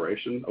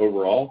acceleration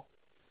overall.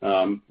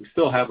 We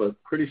still have a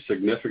pretty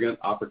significant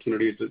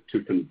opportunity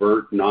to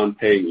convert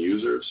non-paying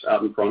users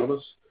out in front of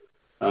us.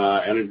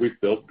 And we've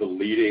built the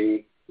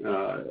leading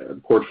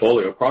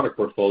product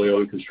portfolio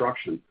in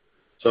construction.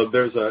 So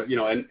there's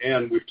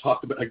and we've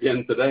talked about,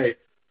 again today,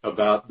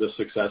 about the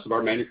success of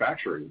our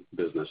manufacturing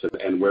business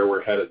and where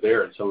we're headed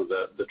there and some of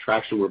the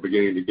traction we're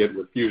beginning to get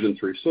with Fusion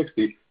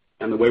 360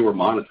 and the way we're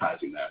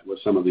monetizing that with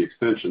some of the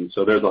extensions.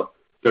 So there's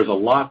a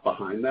lot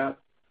behind that.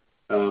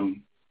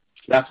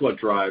 That's what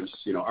drives,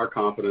 our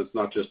confidence,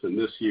 not just in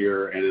this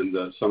year and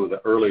in some of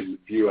the early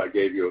view I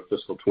gave you of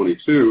fiscal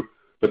 22,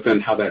 but then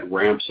how that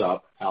ramps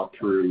up out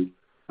through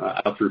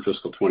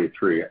fiscal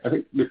 23. I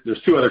think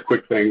there's two other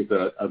quick things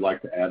that I'd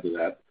like to add to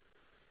that.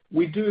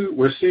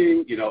 We're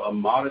seeing, a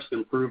modest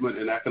improvement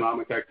in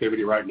economic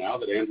activity right now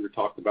that Andrew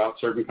talked about.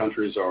 Certain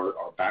countries are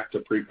back to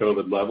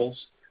pre-COVID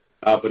levels,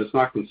 but it's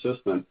not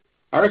consistent.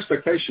 Our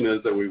expectation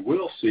is that we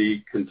will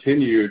see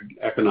continued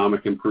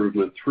economic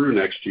improvement through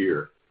next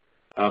year,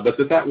 but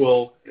that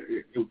will,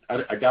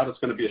 I doubt it's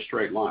going to be a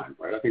straight line,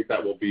 right? I think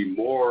that will be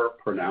more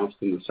pronounced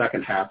in the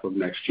second half of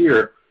next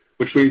year,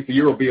 which means the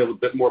year will be a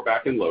bit more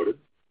back-end loaded.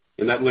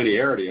 And that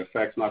linearity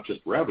affects not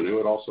just revenue,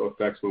 it also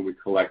affects when we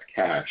collect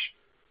cash.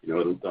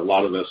 A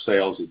lot of the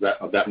sales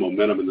of that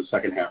momentum in the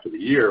second half of the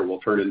year will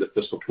turn into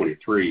fiscal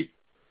 23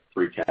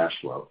 free cash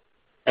flow.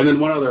 And then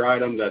one other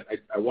item that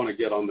I want to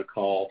get on the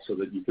call so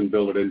that you can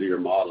build it into your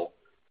model.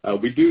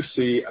 We do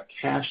see a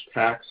cash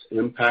tax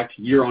impact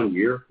year on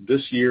year,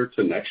 this year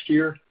to next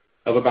year,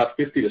 of about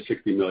 $50 to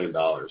 $60 million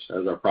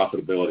as our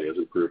profitability has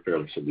improved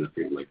fairly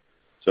significantly.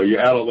 So you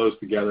add all those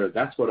together,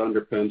 that's what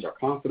underpins our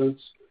confidence,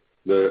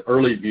 the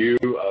early view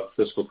of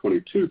fiscal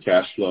 22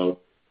 cash flow,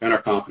 and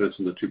our confidence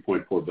in the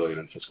 $2.4 billion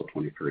in fiscal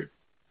 23.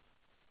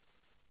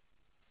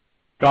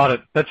 Got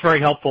it. That's very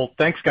helpful.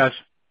 Thanks, guys.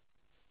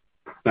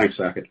 Thanks,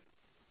 Saket.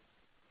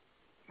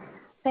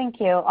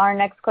 Thank you. Our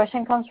next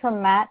question comes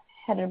from Matt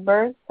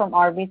Hedberg from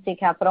RBC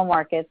Capital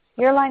Markets.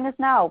 Your line is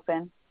now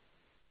open.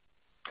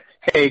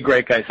 Hey,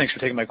 great, guys. Thanks for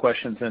taking my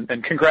questions,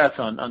 and congrats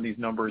on these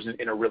numbers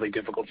in a really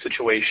difficult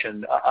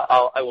situation.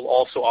 I will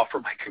also offer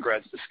my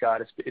congrats to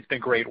Scott. It's been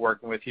great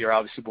working with you.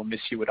 Obviously, we'll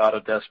miss you at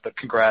Autodesk, but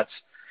congrats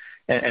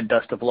and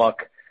best of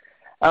luck.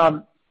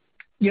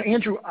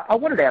 Andrew, I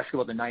wanted to ask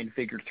about the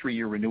 9-figure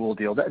 3-year renewal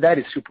deal. That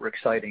is super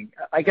exciting.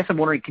 I guess I'm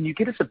wondering, can you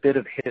give us a bit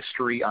of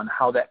history on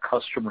how that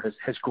customer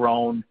has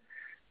grown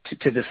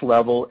to this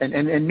level,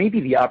 and maybe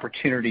the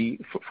opportunity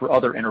for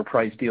other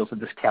enterprise deals of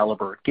this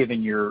caliber,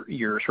 given your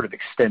sort of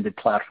extended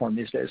platform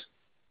these days?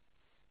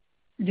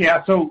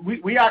 Yeah, so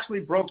we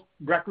actually broke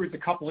records a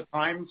couple of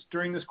times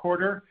during this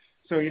quarter.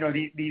 So,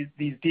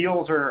 these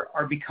deals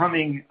are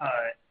becoming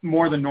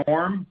more the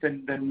norm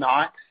than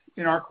not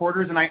in our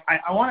quarters. And I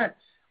want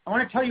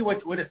to tell you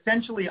what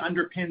essentially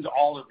underpins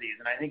all of these.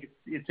 And I think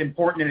it's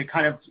important,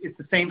 and it's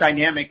the same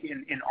dynamic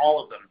in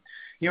all of them.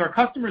 Our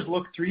customers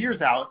look 3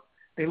 years out.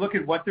 They look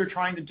at what they're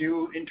trying to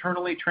do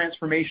internally,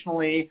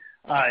 transformationally,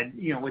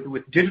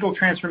 with digital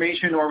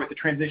transformation, or with the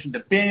transition to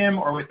BIM,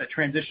 or with the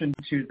transition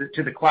to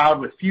the cloud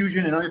with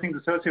Fusion and other things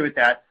associated with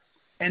that.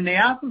 And they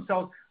ask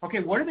themselves, okay,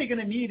 what are they going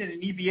to need in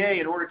an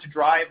EBA in order to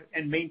drive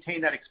and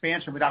maintain that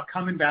expansion without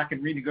coming back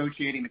and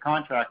renegotiating the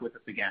contract with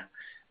us again?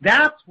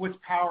 That's what's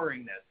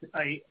powering this,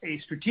 a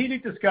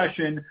strategic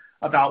discussion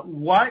about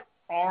what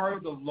are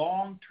the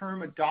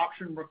long-term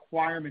adoption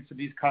requirements of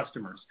these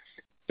customers?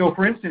 So,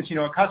 for instance,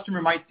 a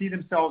customer might see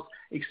themselves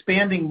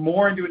expanding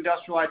more into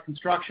industrialized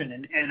construction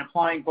and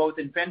applying both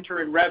Inventor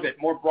and Revit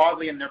more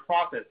broadly in their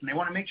process, and they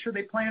want to make sure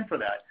they plan for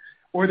that.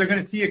 Or they're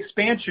going to see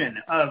expansion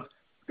of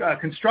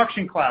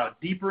Construction Cloud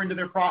deeper into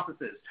their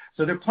processes.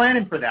 So they're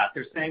planning for that.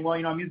 They're saying, well,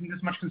 I'm using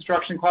this much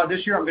Construction Cloud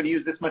this year. I'm going to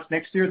use this much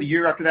next year, the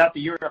year after that, the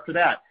year after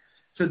that.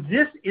 So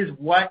this is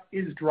what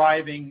is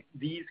driving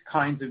these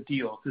kinds of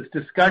deals, this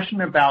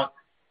discussion about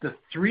the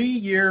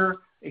 3-year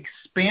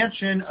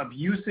expansion of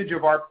usage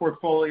of our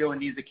portfolio in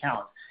these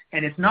accounts.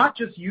 And it's not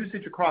just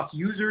usage across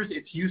users,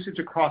 it's usage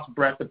across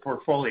breadth of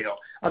portfolio.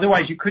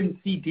 Otherwise, you couldn't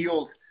see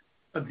deals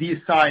of these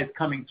size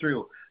coming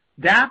through.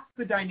 That's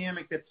the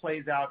dynamic that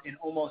plays out in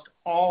almost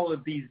all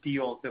of these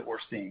deals that we're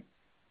seeing.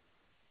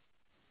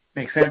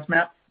 Make sense,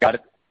 Matt? Got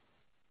it.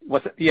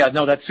 Yeah,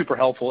 no, that's super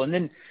helpful. And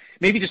then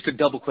maybe just to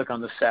double click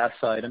on the SaaS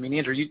side. I mean,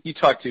 Andrew, you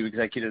talk to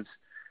executives,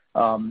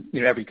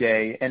 every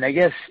day, and I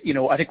guess,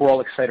 I think we're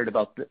all excited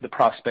about the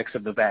prospects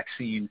of the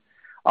vaccine.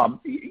 On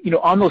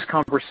those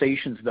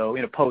conversations, though,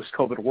 in a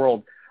post-COVID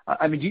world,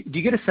 I mean, do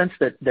you get a sense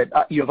that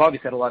you have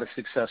obviously had a lot of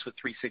success with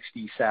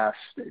 360 SaaS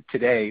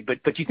today,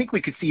 but do you think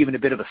we could see even a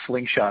bit of a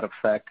slingshot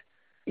effect,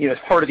 as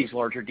part of these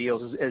larger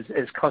deals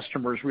as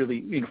customers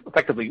really,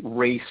 effectively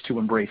race to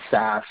embrace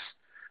SaaS,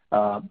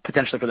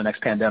 potentially for the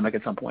next pandemic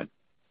at some point?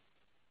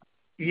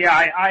 Yeah,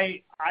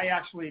 I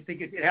actually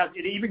think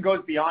it even goes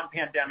beyond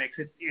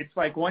pandemics. It's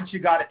like once you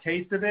got a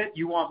taste of it,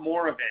 you want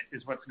more of it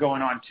is what's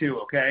going on too,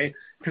 okay?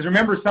 Because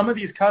remember, some of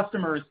these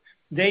customers,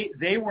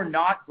 they were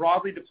not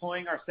broadly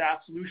deploying our SaaS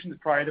solutions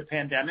prior to the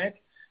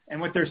pandemic.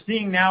 And what they're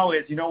seeing now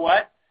is, you know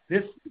what?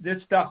 This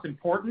stuff's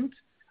important.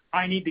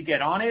 I need to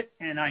get on it,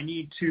 and I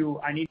need to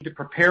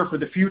prepare for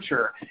the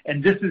future.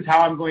 And this is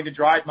how I'm going to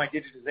drive my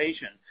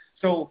digitization.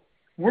 So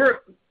we're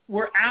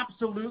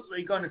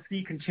absolutely going to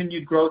see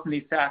continued growth in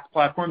these SaaS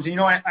platforms. And,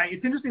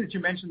 it's interesting that you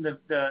mentioned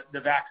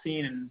the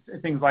vaccine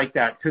and things like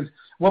that, because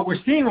what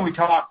we're seeing when we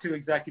talk to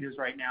executives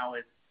right now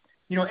is,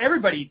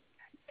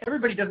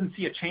 everybody doesn't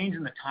see a change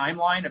in the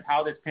timeline of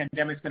how this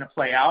pandemic is going to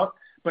play out,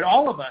 but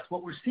all of us,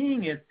 what we're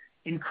seeing is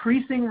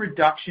increasing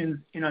reductions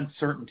in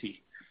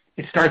uncertainty.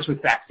 It starts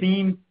with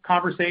vaccine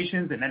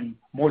conversations and then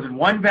more than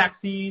one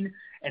vaccine,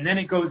 and then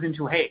it goes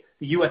into, hey,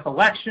 the U.S.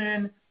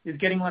 election is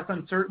getting less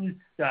uncertain.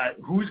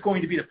 Who's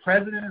going to be the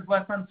president is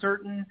less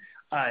uncertain.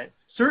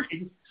 So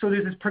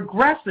there's this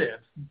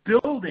progressive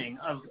building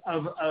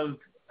of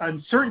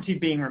uncertainty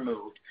being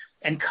removed.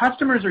 And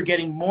customers are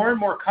getting more and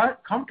more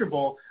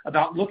comfortable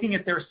about looking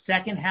at their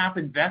second half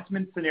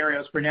investment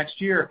scenarios for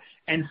next year.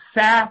 And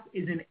SaaS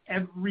is in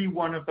every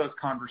one of those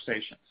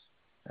conversations.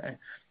 Okay?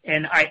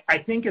 And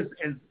I think as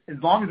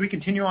long as we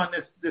continue on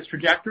this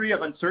trajectory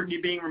of uncertainty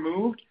being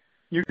removed,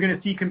 you're going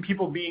to see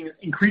people being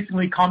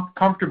increasingly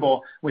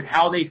comfortable with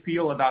how they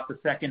feel about the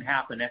second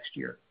half of next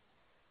year.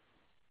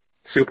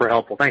 Super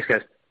helpful. Thanks,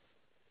 guys.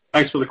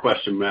 Thanks for the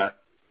question, Matt.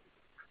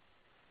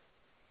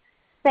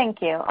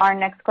 Thank you. Our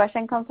next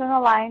question comes from the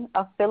line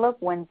of Philip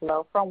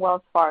Winslow from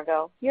Wells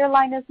Fargo. Your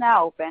line is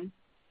now open.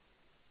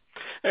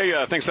 Hey,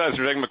 thanks guys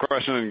for taking my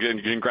question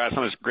and congrats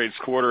on this great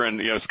quarter.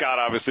 And Scott,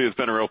 obviously it's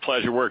been a real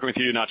pleasure working with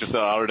you, not just at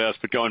Autodesk,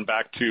 but going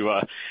back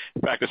to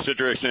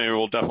Citrix, and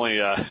we'll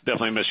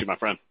definitely miss you, my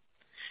friend.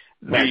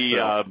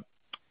 Thanks,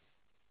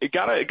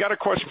 Got a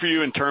question for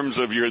you in terms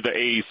of the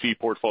AEC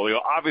portfolio.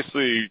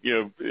 Obviously,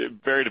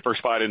 very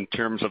diversified in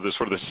terms of the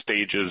sort of the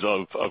stages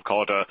of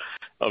call it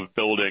of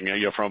building,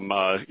 from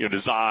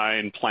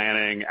design,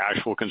 planning,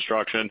 actual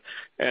construction,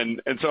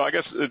 and so I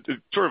guess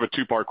it's sort of a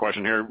two-part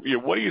question here.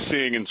 What are you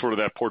seeing in sort of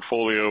that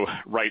portfolio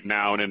right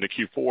now and into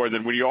Q4? And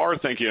then when you are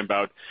thinking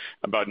about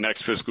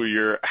next fiscal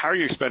year, how are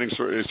you expecting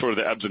sort of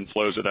the ebbs and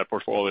flows of that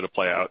portfolio to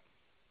play out?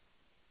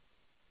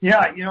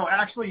 Yeah,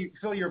 actually,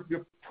 Phil, you're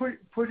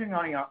pushing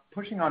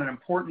on an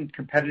important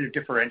competitive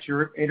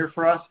differentiator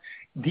for us.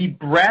 The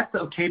breadth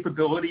of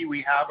capability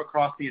we have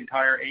across the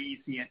entire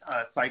AEC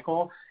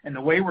cycle and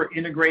the way we're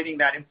integrating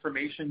that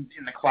information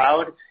in the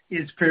cloud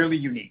is fairly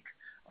unique.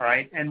 All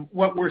right, and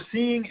what we're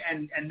seeing,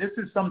 and this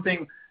is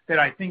something that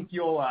I think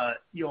you'll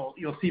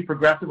see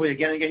progressively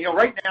again and again.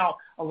 Right now,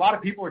 a lot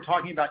of people are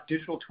talking about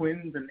digital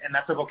twins, and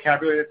that's a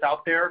vocabulary that's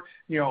out there.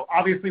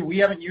 Obviously, we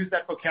haven't used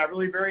that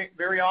vocabulary very,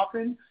 very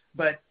often.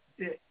 But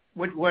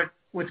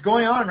what's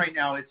going on right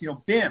now is,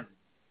 BIM,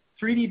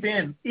 3D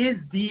BIM is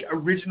the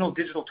original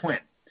digital twin,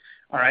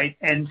 all right?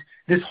 And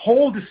this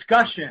whole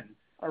discussion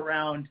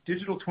around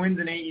digital twins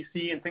and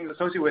AEC and things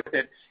associated with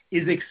it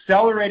is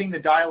accelerating the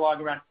dialogue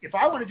around, if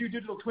I want to do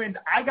digital twins,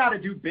 I got to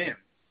do BIM,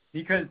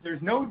 because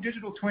there's no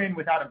digital twin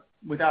without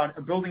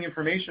a building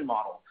information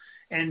model.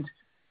 And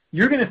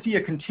you're going to see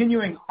a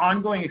continuing,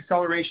 ongoing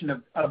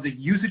acceleration of the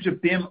usage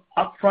of BIM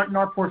upfront in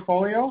our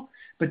portfolio.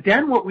 But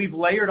then what we've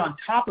layered on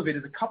top of it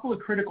is a couple of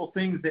critical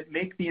things that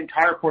make the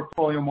entire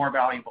portfolio more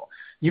valuable.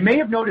 You may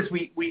have noticed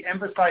we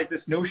emphasize this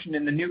notion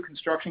in the new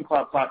Construction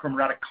Cloud platform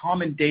around a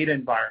common data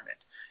environment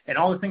and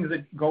all the things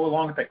that go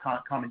along with that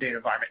common data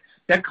environment.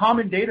 That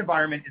common data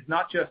environment is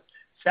not just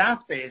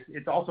SaaS-based,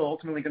 it's also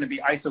ultimately going to be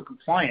ISO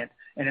compliant,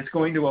 and it's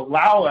going to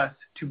allow us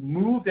to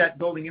move that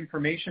building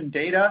information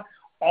data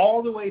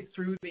all the way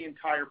through the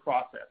entire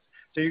process.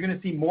 So you're going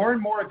to see more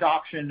and more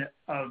adoption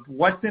of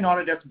what's in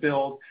Autodesk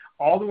Build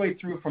all the way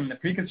through from the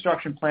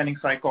pre-construction planning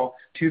cycle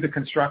to the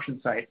construction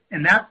site.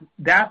 And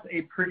that's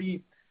a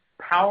pretty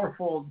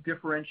powerful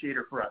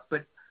differentiator for us.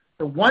 But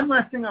the one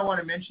last thing I want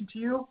to mention to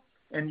you,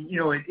 and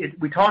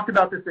we talked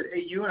about this at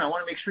AU, and I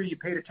want to make sure you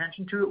paid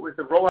attention to it, was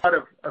the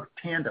rollout of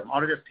Tandem,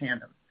 Autodesk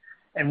Tandem.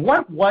 And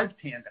what was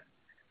Tandem?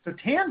 So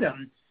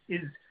Tandem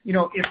is,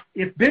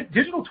 if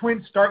digital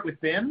twins start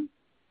with BIM,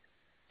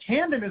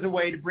 Tandem is a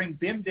way to bring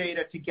BIM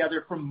data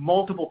together from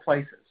multiple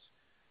places,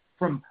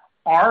 from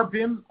our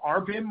BIM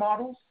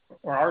models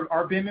or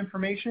our BIM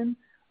information,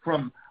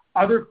 from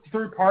other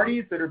third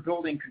parties that are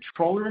building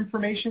controller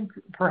information,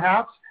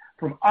 perhaps,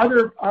 from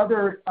other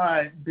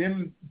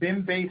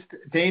BIM-based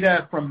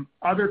data from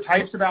other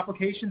types of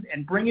applications,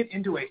 and bring it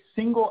into a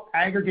single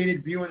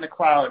aggregated view in the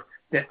cloud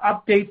that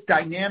updates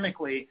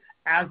dynamically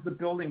as the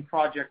building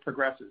project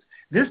progresses.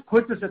 This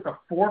puts us at the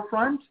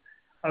forefront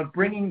of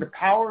bringing the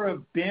power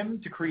of BIM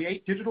to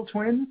create digital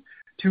twins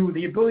to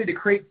the ability to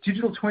create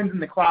digital twins in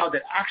the cloud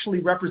that actually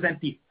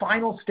represent the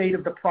final state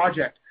of the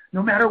project,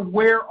 no matter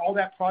where all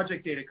that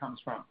project data comes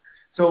from.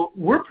 So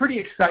we're pretty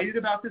excited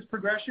about this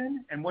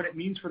progression and what it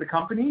means for the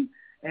company,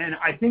 and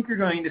I think you're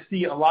going to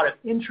see a lot of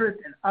interest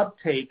and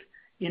uptake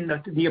in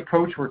the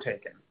approach we're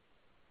taking.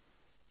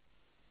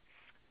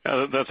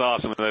 Yeah, that's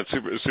awesome. That's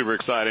super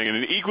exciting. And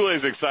an equally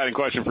as exciting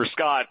question for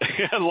Scott,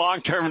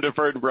 long-term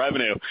deferred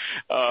revenue.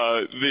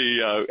 How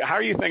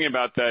are you thinking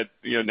about that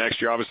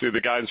next year? Obviously, the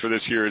guidance for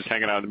this year is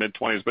hanging out in the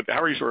mid-20s, but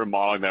how are you sort of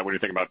modeling that when you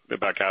think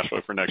about cash flow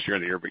for next year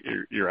and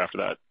the year after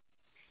that?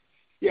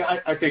 Yeah,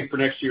 I think for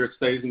next year it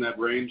stays in that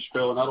range,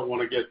 Phil, and I don't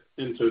want to get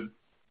into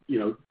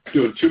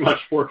doing too much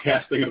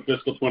forecasting of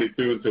fiscal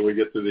 22 until we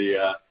get to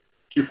the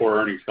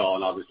Q4 earnings call,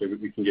 and obviously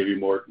we can give you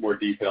more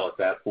detail at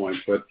that point.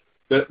 But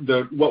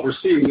what we're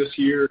seeing this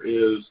year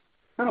is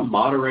kind of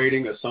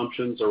moderating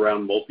assumptions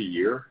around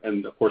multi-year,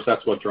 and of course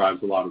that's what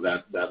drives a lot of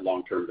that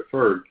long-term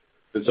deferred.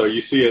 And so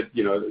you see it,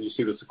 you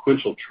see the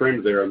sequential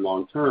trend there in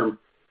long-term.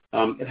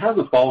 It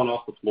hasn't fallen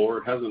off the floor.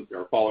 It hasn't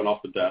fallen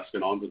off the desk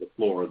and onto the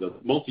floor. The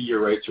multi-year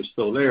rates are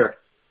still there,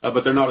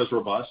 but they're not as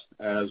robust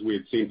as we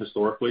had seen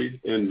historically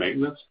in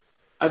maintenance.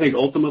 I think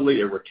ultimately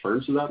it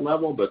returns to that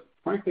level, but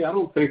frankly, I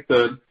don't think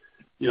the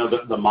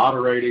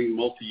moderating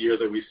multi-year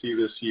that we see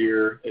this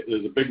year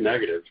is a big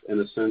negative in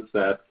the sense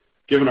that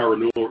given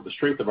the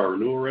strength of our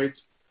renewal rates,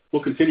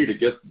 we'll continue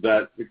to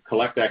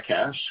collect that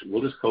cash.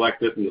 We'll just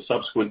collect it in the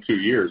subsequent 2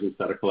 years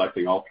instead of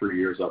collecting all 3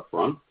 years up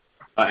front.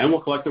 And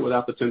we'll collect it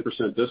without the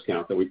 10%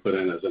 discount that we put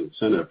in as an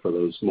incentive for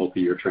those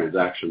multi-year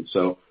transactions.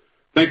 So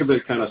think of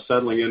it kind of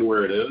settling in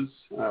where it is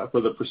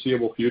for the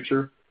foreseeable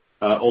future.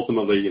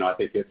 Ultimately, I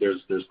think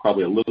there's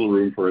probably a little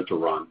room for it to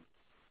run.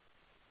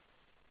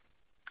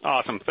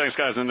 Awesome. Thanks,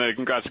 guys, and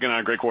congrats again on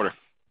a great quarter.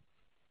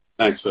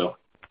 Thanks, Phil.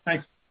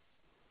 Thanks.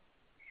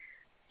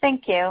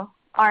 Thank you.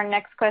 Our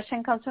next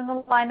question comes from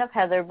the line of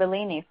Heather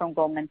Bellini from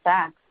Goldman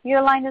Sachs.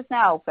 Your line is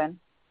now open.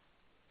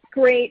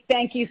 Great.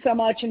 Thank you so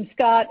much. And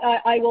Scott,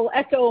 I will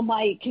echo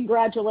my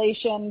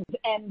congratulations,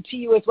 and to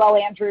you as well,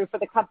 Andrew, for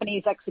the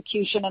company's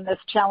execution in this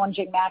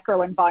challenging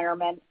macro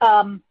environment.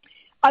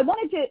 I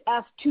wanted to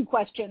ask 2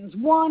 questions.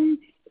 One,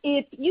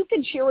 if you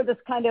could share with us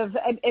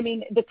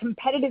the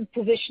competitive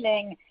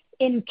positioning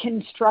in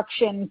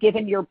construction,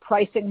 given your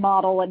pricing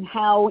model and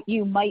how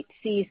you might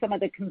see some of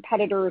the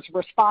competitors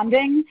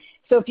responding.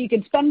 So if you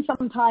could spend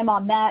some time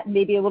on that and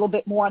maybe a little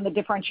bit more on the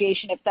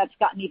differentiation, if that's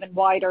gotten even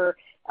wider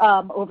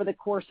over the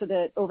course of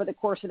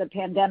the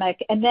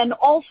pandemic. And then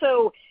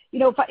also,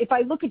 if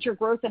I look at your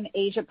growth in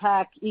Asia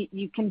Pac,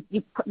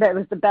 that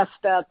was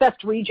the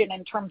best region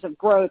in terms of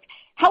growth.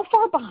 How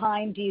far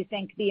behind do you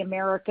think the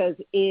Americas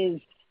is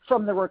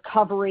from the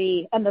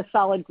recovery and the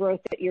solid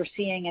growth that you're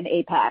seeing in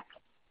APAC?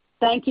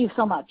 Thank you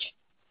so much.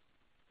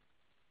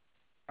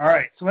 All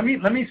right. So let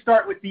me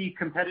start with the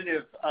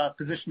competitive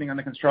positioning on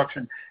the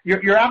construction.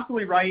 You're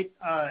absolutely right,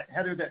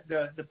 Heather, that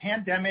the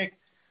pandemic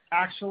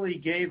actually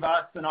gave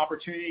us an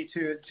opportunity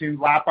to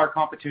lap our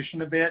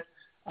competition a bit.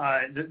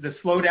 The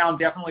slowdown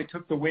definitely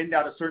took the wind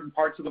out of certain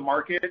parts of the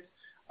market.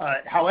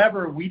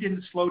 However, we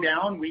didn't slow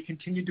down. We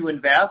continued to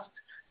invest,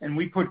 and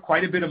we put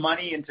quite a bit of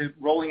money into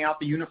rolling out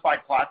the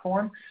unified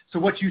platform. So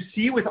what you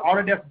see with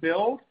Autodesk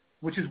Build,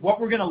 which is what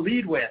we're going to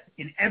lead with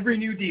in every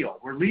new deal.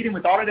 We're leading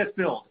with Autodesk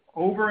Build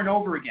over and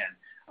over again.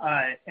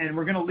 And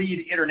we're going to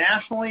lead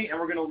internationally, and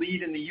we're going to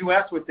lead in the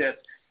U.S. with this,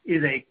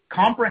 is a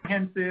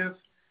comprehensive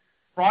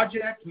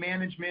project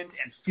management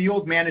and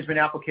field management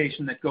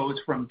application that goes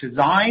from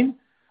design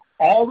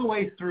all the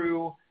way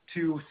through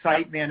to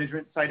site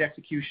management, site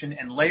execution,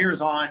 and layers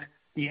on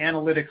the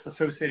analytics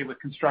associated with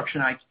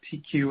construction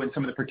ITQ and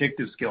some of the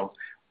predictive skills,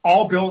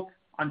 all built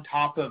on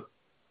top of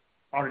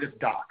Autodesk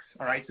Docs.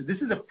 All right, so this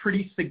is a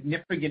pretty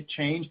significant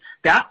change.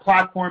 That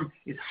platform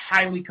is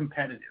highly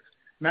competitive.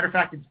 Matter of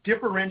fact, it's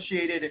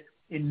differentiated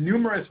in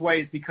numerous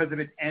ways because of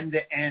its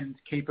end-to-end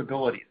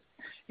capabilities.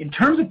 In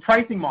terms of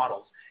pricing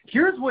models,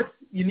 Here's what's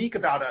unique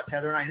about us,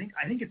 Heather, and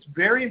I think it's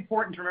very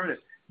important to remember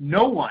this.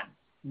 No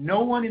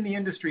one in the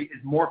industry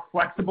is more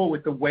flexible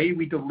with the way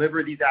we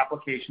deliver these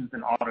applications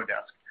than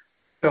Autodesk.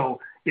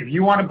 So if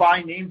you want to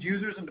buy named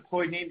users and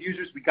deploy named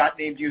users, we got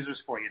named users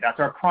for you. That's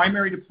our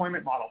primary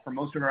deployment model for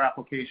most of our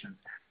applications.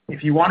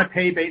 If you want to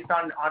pay based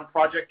on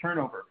project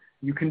turnover,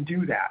 you can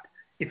do that.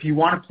 If you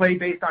want to play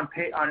based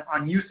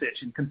on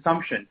usage and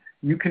consumption,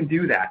 you can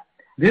do that.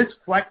 This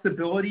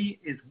flexibility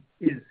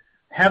is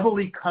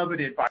heavily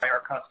coveted by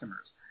our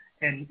customers.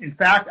 And in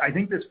fact, I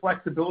think this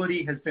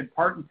flexibility has been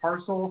part and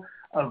parcel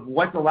of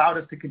what's allowed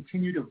us to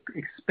continue to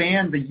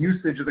expand the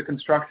usage of the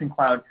Construction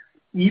Cloud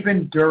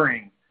even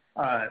during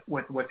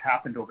what's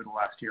happened over the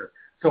last year.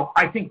 So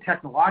I think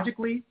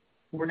technologically,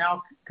 we're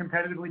now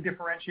competitively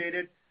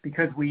differentiated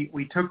because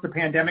we took the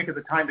pandemic as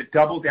a time to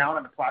double down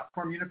on the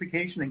platform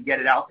unification and get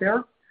it out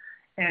there.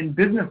 And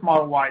business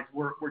model-wise,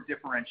 we're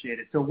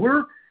differentiated. So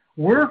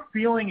we're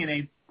feeling in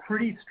a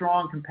pretty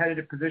strong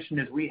competitive position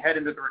as we head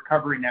into the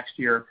recovery next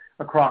year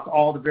across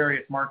all the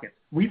various markets.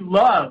 We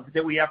love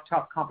that we have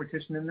tough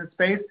competition in this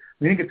space.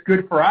 We think it's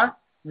good for us.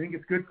 We think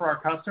it's good for our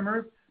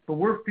customers, but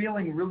we're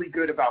feeling really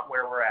good about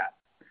where we're at.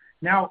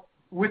 Now,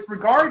 with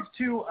regards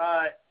to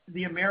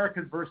the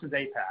Americas versus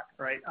APAC,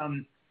 right?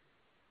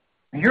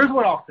 Here's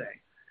what I'll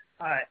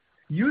say.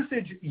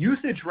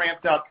 Usage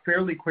ramped up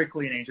fairly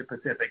quickly in Asia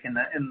Pacific, and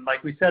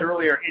like we said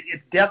earlier,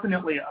 it's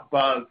definitely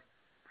above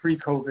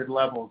pre-COVID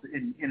levels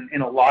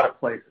in a lot of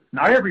places.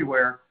 Not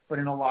everywhere, but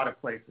in a lot of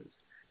places.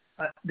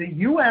 The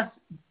U.S.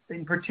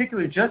 in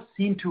particular just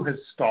seemed to have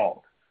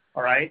stalled.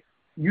 All right,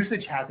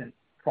 usage hasn't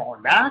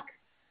fallen back.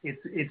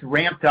 It's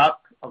ramped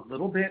up a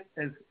little bit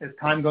as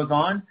time goes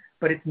on,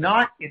 but it's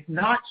not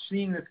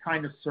seeing this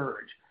kind of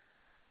surge.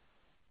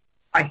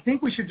 I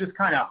think we should just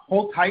kind of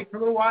hold tight for a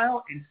little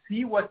while and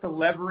see what the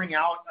levering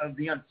out of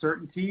the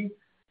uncertainty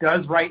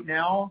does right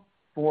now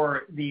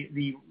for the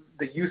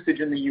usage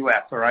in the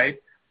U.S., all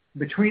right?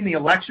 Between the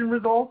election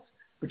results,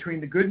 between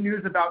the good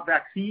news about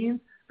vaccines,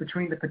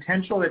 between the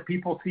potential that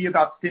people see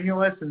about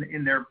stimulus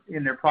in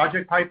their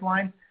project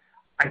pipeline,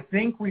 I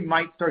think we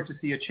might start to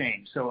see a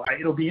change. So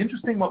it'll be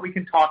interesting what we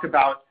can talk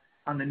about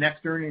on the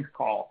next earnings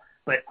call.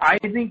 But I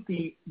think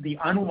the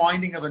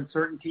unwinding of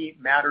uncertainty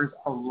matters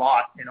a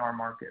lot in our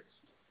markets.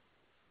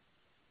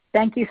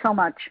 Thank you so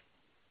much.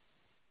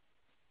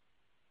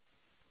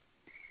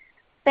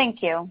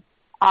 Thank you.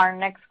 Our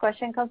next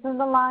question comes from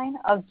the line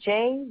of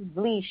Jay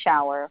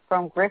Vleeschhouwer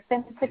from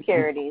Griffin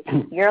Securities.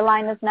 Your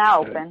line is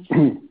now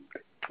open.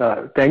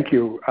 Thank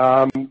you.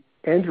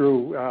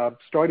 Andrew,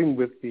 starting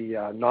with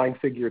the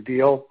nine-figure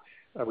deal,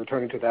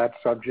 returning to that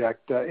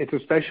subject, it's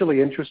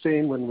especially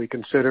interesting when we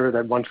consider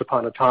that once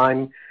upon a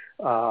time,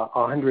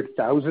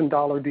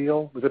 $100,000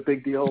 deal was a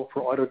big deal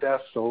for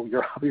Autodesk, so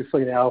you're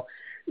obviously now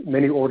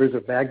many orders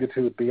of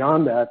magnitude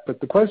beyond that.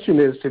 But the question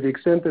is, to the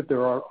extent that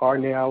there are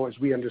now, as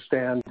we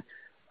understand,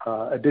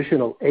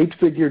 additional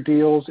eight-figure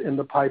deals in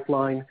the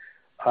pipeline,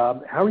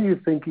 how are you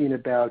thinking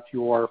about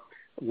your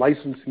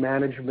license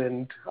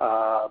management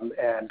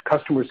and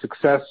customer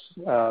success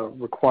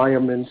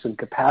requirements and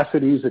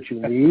capacities that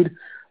you need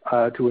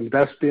to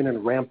invest in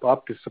and ramp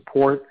up to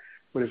support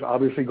what is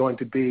obviously going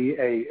to be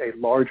a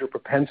larger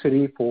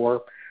propensity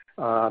for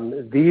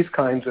these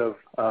kinds of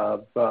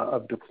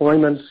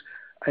deployments?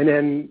 And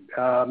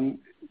then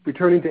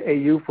returning to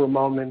AU for a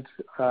moment,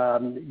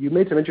 you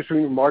made some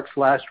interesting remarks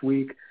last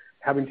week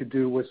having to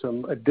do with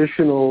some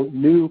additional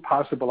new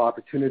possible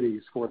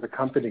opportunities for the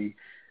company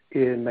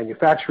in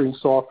manufacturing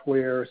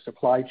software,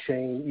 supply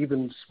chain,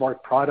 even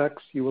smart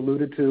products you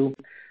alluded to.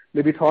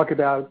 Maybe talk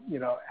about,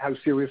 how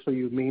seriously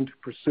you mean to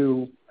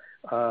pursue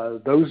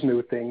those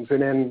new things.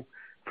 And then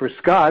for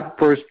Scott,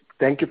 first,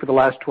 thank you for the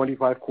last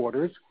 25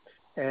 quarters.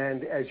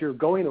 And as your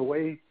going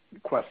away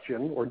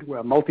question, or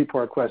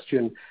multi-part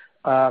question,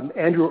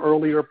 Andrew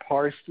earlier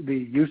parsed the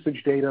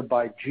usage data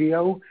by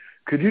geo.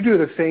 Could you do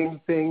the same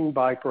thing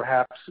by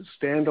perhaps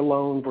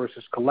standalone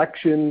versus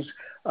collections,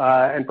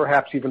 and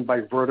perhaps even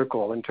by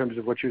vertical in terms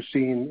of what you're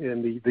seeing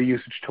in the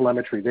usage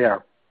telemetry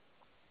there?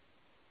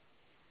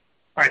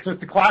 All right, so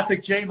it's the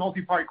classic Jay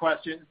multi-part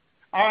question.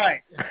 All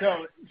right,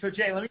 so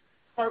Jay, let me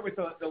start with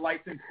the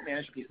license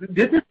management piece.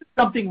 This is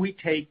something we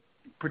take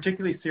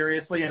particularly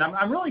seriously, and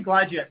I'm really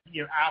glad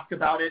you asked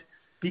about it,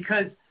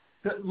 because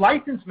the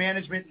license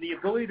management, the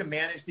ability to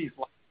manage these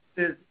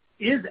licenses,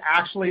 is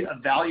actually a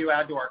value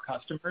add to our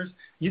customers.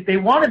 They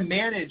want to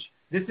manage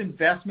this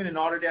investment in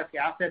Autodesk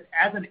assets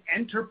as an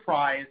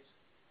enterprise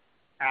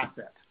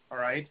asset, all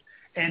right?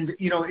 And,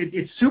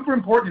 it's super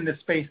important in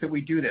this space that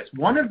we do this.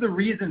 One of the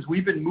reasons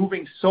we've been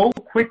moving so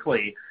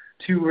quickly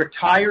to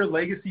retire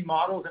legacy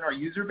models in our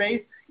user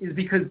base is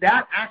because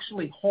that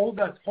actually holds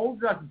us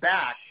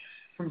back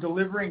from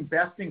delivering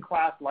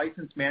best-in-class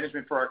license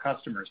management for our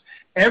customers.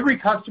 Every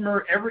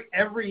customer,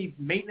 every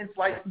maintenance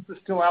license is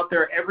still out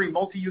there. Every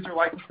multi-user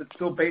license is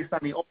still based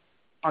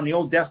on the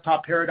old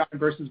desktop paradigm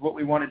versus what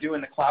we want to do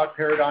in the cloud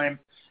paradigm.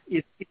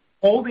 It's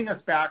holding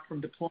us back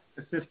from deploying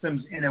the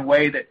systems in a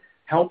way that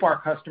help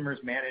our customers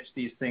manage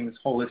these things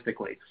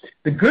holistically.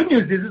 The good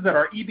news is that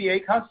our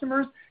EBA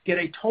customers get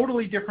a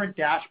totally different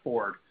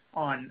dashboard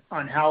on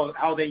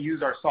how they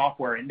use our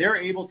software, and they're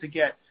able to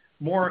get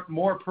more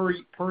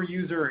per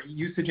user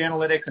usage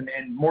analytics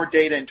and more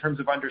data in terms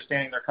of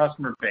understanding their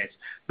customer base.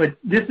 But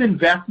this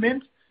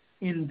investment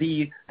in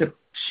the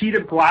sheet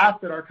of glass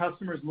that our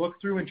customers look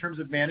through in terms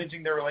of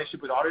managing their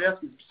relationship with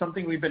Autodesk is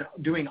something we've been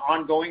doing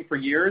ongoing for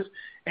years,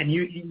 and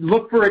you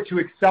look for it to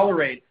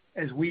accelerate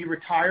as we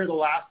retire the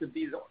last of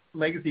these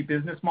legacy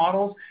business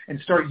models and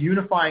start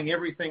unifying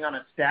everything on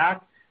a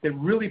stack that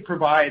really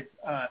provides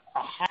a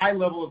high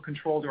level of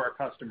control to our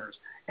customers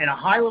and a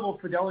high level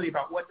of fidelity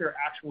about what their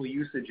actual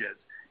usage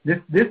is.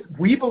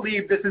 We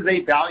believe this is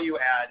a value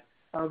add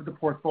of the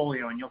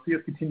portfolio, and you'll see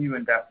us continue to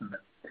invest in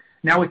this.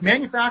 Now, with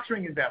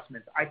manufacturing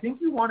investments, I think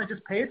you want to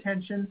just pay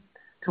attention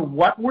to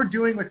what we're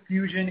doing with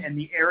Fusion and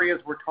the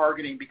areas we're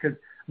targeting, because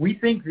we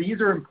think these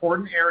are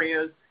important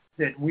areas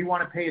that we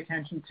want to pay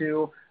attention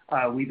to.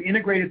 We've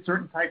integrated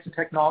certain types of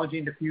technology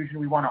into Fusion.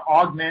 We want to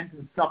augment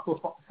and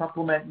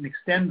supplement and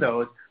extend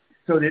those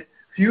so that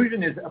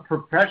Fusion is a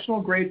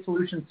professional-grade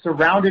solution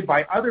surrounded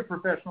by other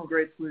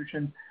professional-grade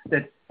solutions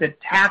that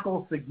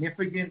tackle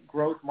significant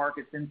growth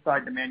markets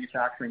inside the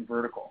manufacturing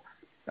vertical.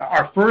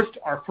 Our first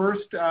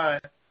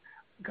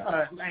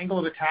angle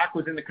of attack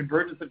was in the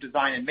convergence of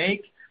design and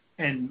make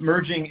and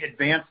merging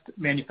advanced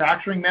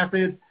manufacturing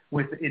methods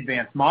with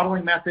advanced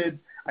modeling methods.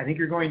 I think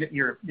you're going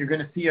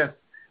to see us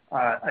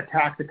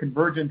attack the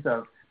convergence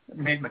of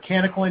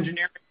mechanical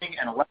engineering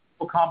and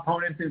electrical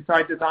components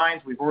inside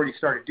designs. We've already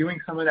started doing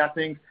some of that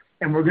thing,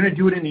 and we're going to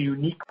do it in a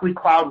uniquely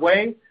cloud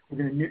way. We're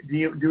going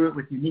to do it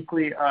with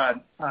uniquely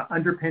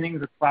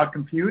underpinnings of cloud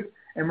compute,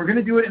 and we're going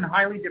to do it in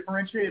highly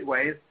differentiated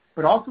ways,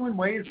 but also in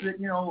ways that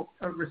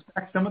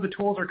respect some of the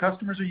tools our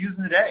customers are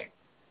using today.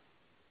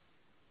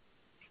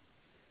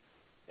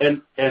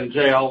 And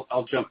Jay,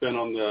 I'll jump in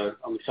on the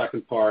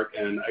second part,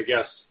 and I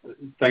guess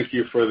thank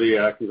you for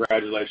the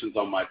congratulations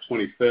on my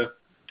 25th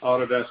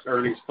Autodesk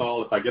earnings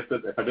call. If I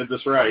did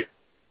this right,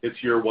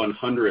 it's your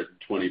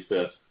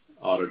 125th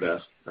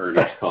Autodesk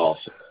earnings call.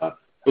 So, a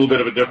little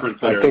bit of a difference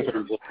there in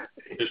terms of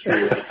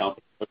history of the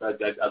company, but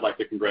I'd like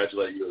to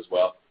congratulate you as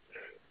well.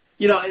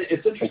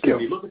 It's interesting. When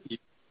you look at the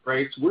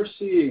rates, we're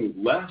seeing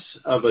less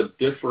of a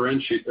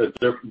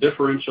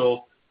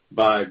differential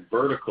by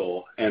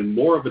vertical and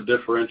more of a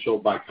differential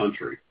by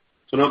country.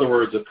 So in other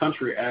words, if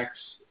country X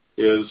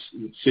is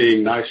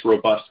seeing nice,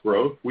 robust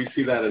growth, we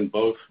see that in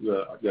both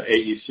the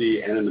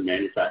AEC and in the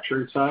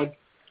manufacturing side.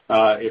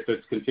 If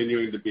it's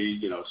continuing to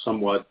be,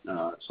 somewhat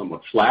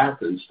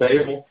flat and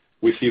stable,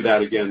 we see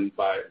that again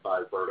by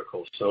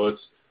vertical. So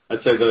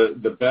I'd say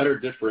the better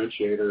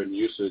differentiator in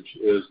usage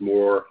is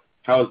more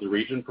how is the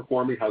region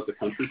performing, how's the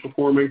country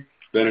performing,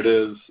 than it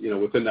is,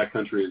 within that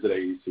country, is it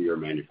AEC or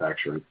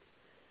manufacturing.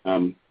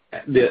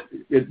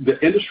 The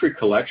industry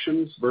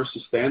collections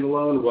versus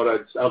standalone,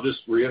 I'll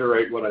just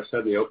reiterate what I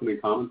said in the opening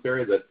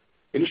commentary, that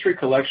industry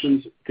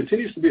collections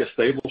continues to be a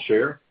stable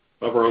share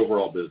of our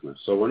overall business.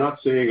 So we're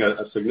not seeing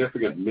a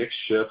significant mix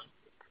shift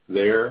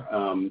there.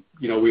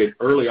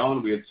 Early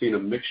on, we had seen a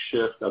mix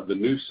shift of the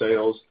new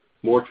sales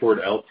more toward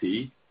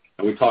LT,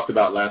 and we talked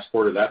about last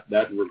quarter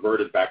that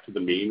reverted back to the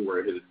mean where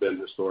it had been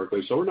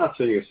historically. So we're not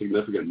seeing a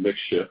significant mix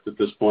shift at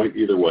this point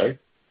either way.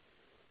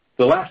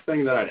 The last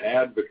thing that I'd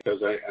add,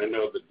 because I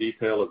know the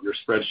detail of your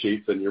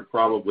spreadsheets, and you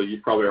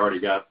probably already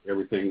got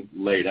everything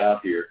laid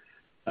out here,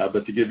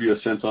 but to give you a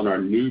sense on our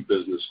new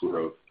business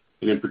growth,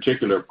 and in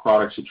particular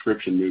product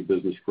subscription new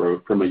business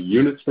growth, from a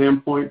unit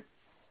standpoint,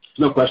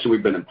 no question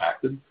we've been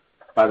impacted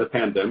by the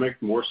pandemic,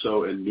 more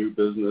so in new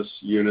business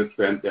units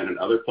than in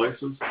other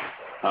places.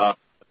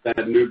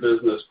 That new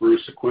business grew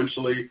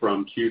sequentially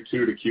from Q2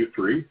 to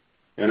Q3,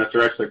 and it's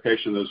our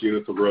expectation those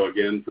units will grow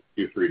again from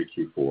Q3 to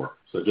Q4.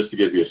 So just to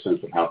give you a sense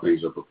of how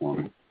things are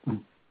performing.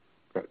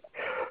 Great.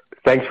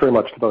 Thanks very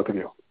much to both of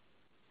you.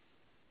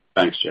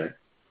 Thanks, Jay.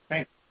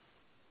 Thanks.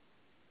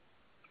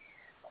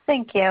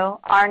 Thank you.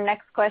 Our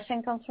next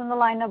question comes from the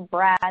line of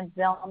Brad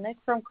Zelnick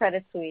from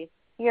Credit Suisse.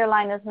 Your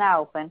line is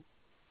now open.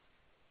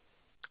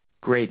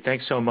 Great.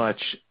 Thanks so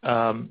much.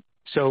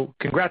 So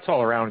congrats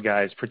all around,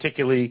 guys,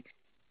 particularly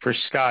for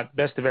Scott.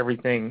 Best of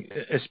everything,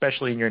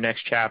 especially in your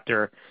next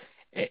chapter.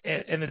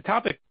 And the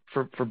topic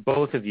for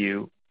both of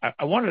you,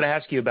 I wanted to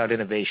ask you about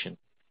innovation.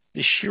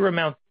 The sheer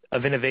amount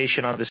of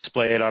innovation on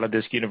display at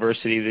Autodesk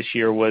University this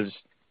year was,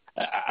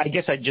 I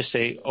guess I'd just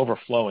say,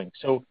 overflowing.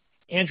 So,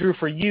 Andrew,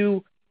 for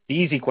you, the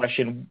easy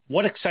question,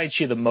 what excites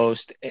you the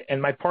most?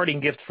 And my parting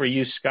gift for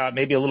you, Scott,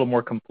 maybe a little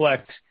more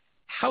complex.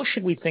 How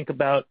should we think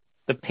about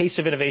the pace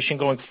of innovation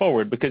going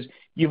forward? Because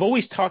you've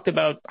always talked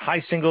about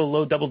high single,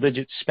 low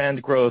double-digit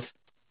spend growth,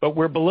 but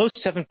we're below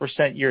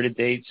 7% year to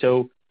date.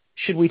 So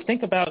should we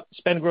think about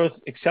spend growth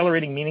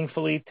accelerating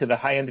meaningfully to the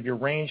high end of your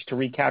range to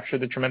recapture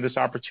the tremendous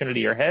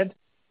opportunity ahead?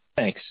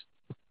 Thanks.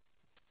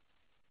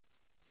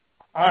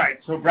 All right.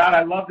 So, Brad,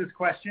 I love this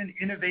question.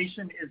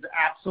 Innovation is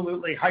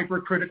absolutely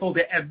hypercritical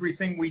to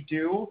everything we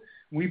do.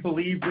 We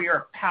believe we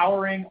are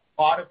powering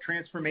a lot of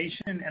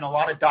transformation and a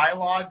lot of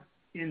dialogue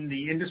in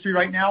the industry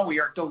right now. We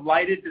are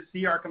delighted to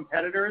see our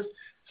competitors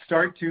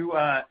start to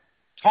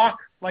talk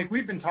like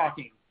we've been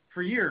talking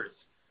for years.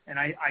 And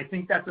I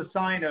think that's a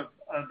sign of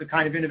the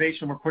kind of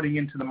innovation we're putting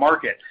into the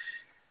market.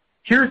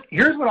 Here's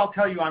what I'll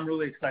tell you I'm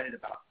really excited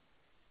about.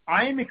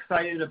 I am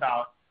excited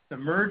about the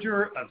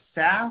merger of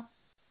SaaS,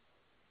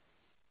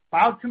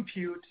 cloud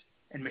compute,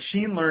 and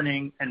machine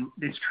learning and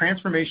its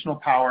transformational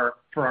power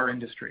for our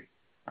industry.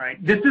 All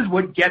right? This is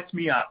what gets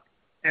me up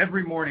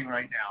every morning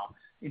right now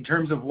in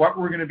terms of what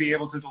we're going to be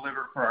able to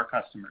deliver for our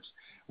customers.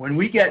 When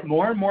we get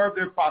more and more of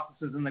their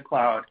processes in the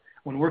cloud,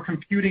 when we're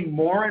computing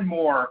more and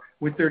more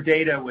with their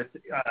data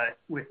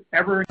with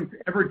ever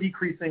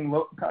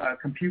decreasing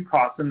compute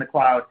costs in the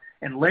cloud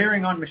and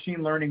layering on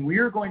machine learning, we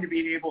are going to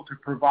be able to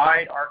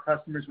provide our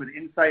customers with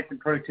insights and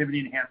productivity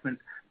enhancements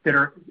that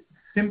are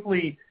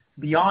simply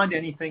beyond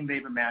anything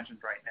they've imagined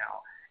right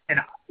now. And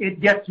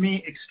it gets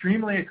me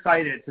extremely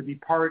excited to be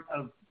part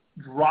of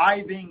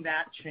driving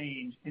that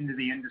change into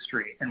the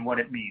industry and what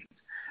it means.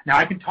 Now,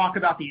 I can talk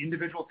about the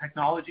individual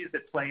technologies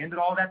that play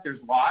into all that.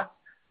 There's lots.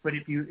 But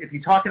if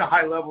you talk at a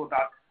high level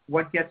about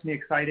what gets me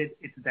excited,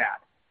 it's that.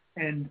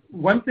 And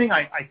one thing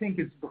I think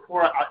is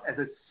as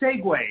a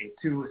segue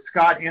to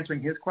Scott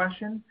answering his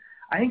question,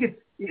 I think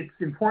it's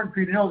important for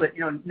you to know that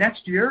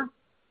next year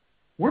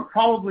we're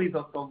probably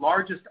the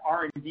largest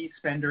R&D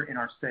spender in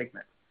our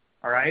segment.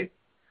 All right,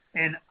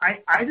 and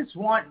I just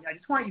want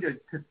you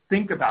to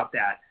think about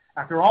that.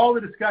 After all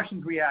the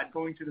discussions we had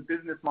going through the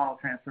business model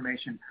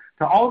transformation,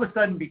 to all of a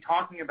sudden be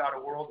talking about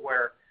a world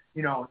where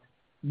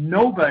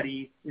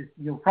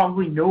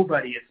probably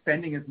nobody is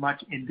spending as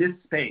much in this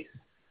space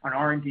on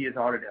R&D as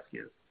Autodesk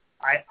is.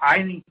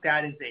 I think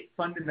that is a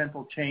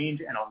fundamental change,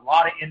 and a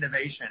lot of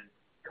innovation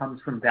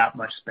comes from that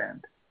much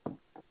spend.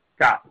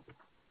 Scott.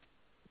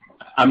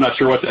 I'm not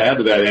sure what to add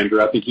to that,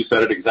 Andrew. I think you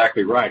said it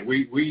exactly right.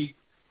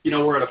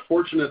 We're at a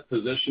fortunate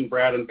position,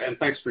 Brad, and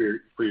thanks for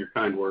your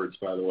kind words,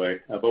 by the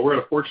way. But we're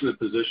at a fortunate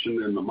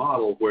position in the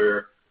model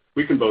where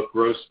we can both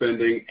grow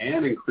spending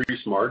and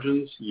increase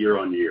margins year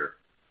on year.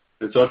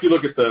 And so if you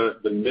look at the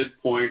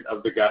midpoint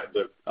of the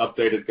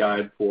updated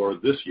guide for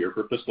this year,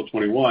 for fiscal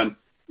 21,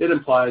 it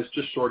implies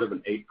just short of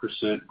an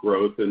 8%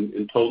 growth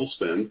in total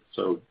spend.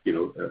 So,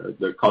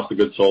 the cost of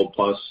goods sold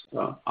plus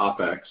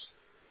OpEx.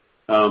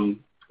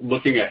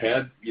 Looking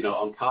ahead,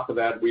 on top of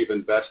that, we've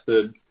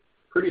invested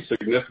pretty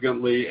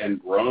significantly and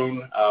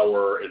grown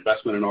our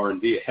investment in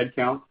R&D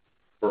headcount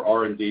for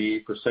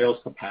R&D, for sales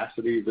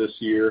capacity this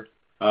year.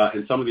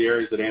 In some of the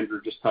areas that Andrew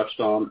just touched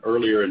on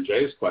earlier in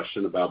Jay's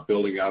question about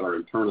building out our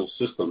internal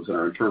systems and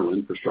our internal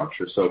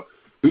infrastructure. So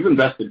we've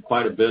invested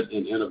quite a bit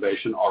in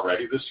innovation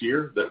already this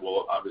year that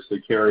will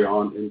obviously carry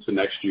on into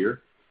next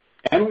year.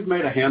 And we've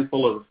made a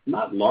handful of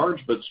not large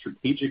but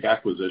strategic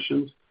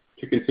acquisitions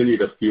to continue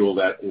to fuel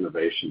that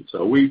innovation.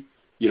 So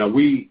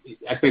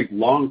I think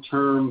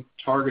long-term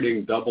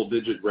targeting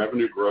double-digit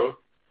revenue growth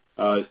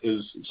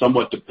is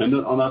somewhat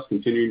dependent on us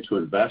continuing to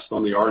invest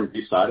on the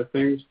R&D side of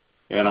things.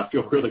 And I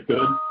feel really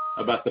good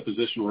about the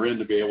position we're in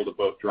to be able to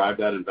both drive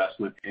that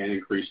investment and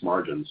increase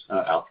margins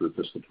out through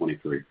fiscal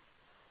 23.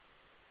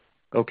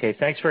 Okay,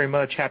 thanks very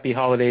much. Happy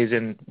holidays,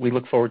 and we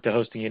look forward to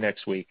hosting you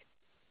next week.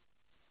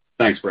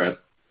 Thanks, Brad.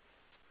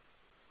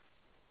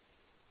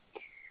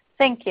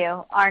 Thank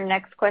you. Our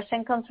next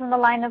question comes from the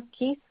line of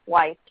Keith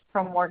Weiss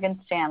from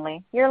Morgan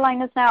Stanley. Your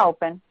line is now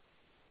open.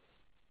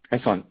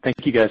 Excellent.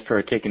 Thank you guys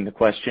for taking the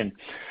question.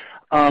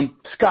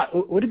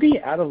 Scott, would it be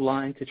out of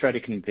line to try to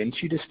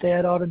convince you to stay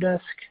at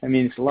Autodesk? I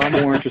mean, it's a lot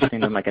more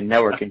interesting than like a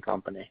networking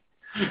company.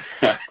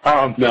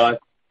 No,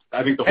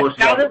 I think the horse.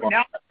 Now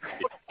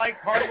like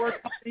hardware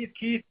companies,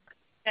 Keith,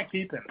 can't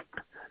keep him.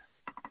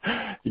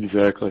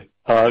 Exactly.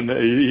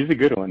 No, he's a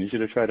good one. You should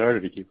have tried harder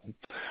to keep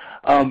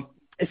him.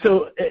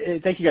 So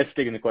thank you guys for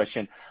taking the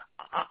question.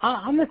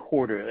 On the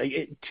quarter,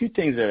 two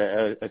things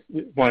that I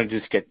want to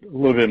just get a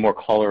little bit more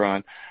color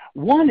on.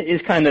 One is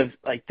kind of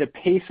like the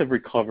pace of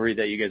recovery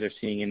that you guys are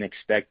seeing and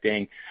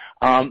expecting.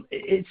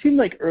 It seemed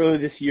like earlier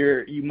this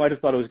year you might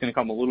have thought it was going to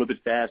come a little bit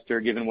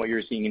faster given what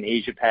you're seeing in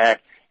Asia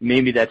Pac.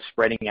 Maybe that's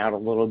spreading out a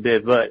little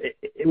bit, but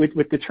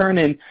with the turn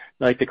in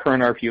like the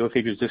current RPO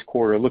figures this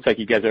quarter, it looks like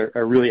you guys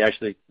are really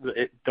actually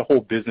the whole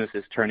business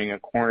is turning a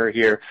corner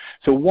here.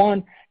 So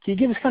one, can you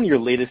give us kind of your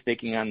latest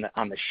thinking on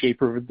the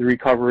shape of the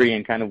recovery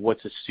and kind of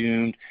what's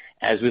assumed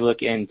as we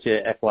look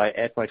into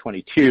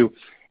FY22?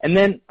 And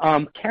then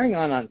carrying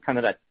on kind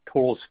of that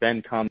total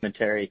spend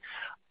commentary,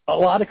 a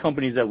lot of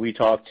companies that we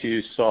talked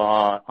to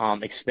saw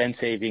expense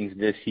savings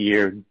this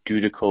year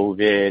due to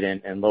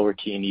COVID and lower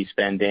T&E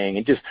spending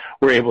and just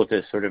were able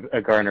to sort of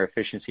garner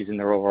efficiencies in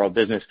their overall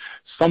business,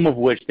 some of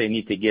which they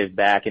need to give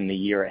back in the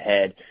year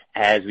ahead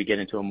as we get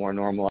into a more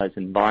normalized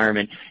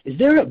environment. Is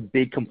there a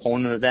big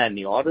component of that in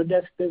the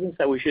Autodesk business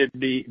that we should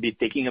be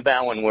thinking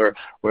about when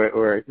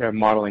we're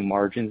modeling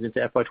margins into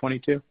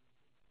FY22?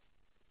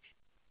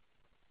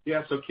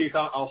 Yeah, so Keith,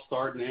 I'll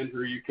start, and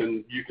Andrew, you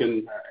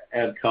can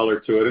add color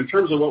to it. In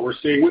terms of what we're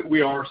seeing,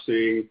 we are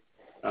seeing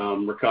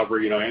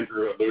recovery.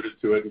 Andrew alluded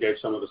to it and gave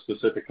some of the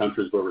specific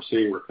countries where we're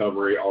seeing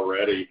recovery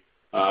already.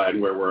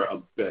 and where we're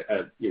at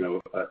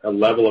a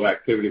level of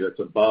activity that's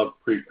above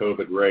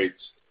pre-COVID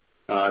rates.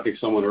 I think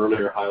someone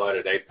earlier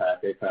highlighted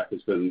APAC. APAC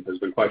has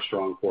been quite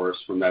strong for us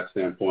from that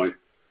standpoint.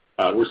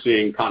 We're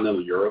seeing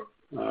continental Europe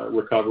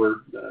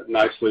recover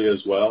nicely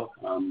as well.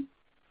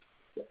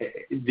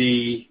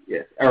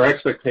 Our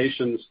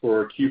expectations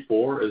for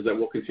Q4 is that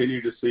we'll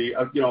continue to see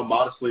a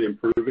modestly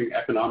improving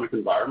economic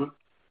environment.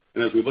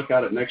 And as we look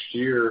at it next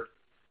year,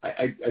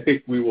 I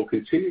think we will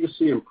continue to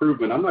see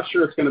improvement. I'm not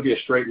sure it's going to be a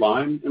straight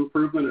line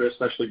improvement,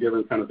 especially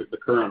given kind of the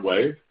current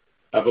wave.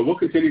 But we'll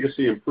continue to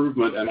see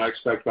improvement, and I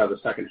expect by the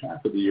second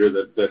half of the year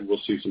that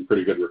we'll see some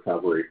pretty good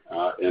recovery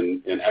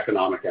in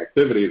economic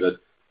activity that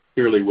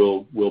clearly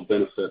will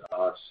benefit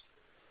us.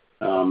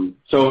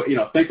 So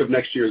think of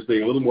next year as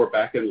being a little more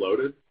back-end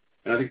loaded,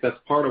 and I think that's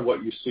part of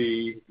what you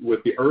see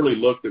with the early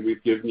look that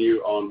we've given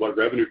you on what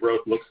revenue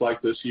growth looks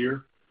like this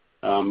year.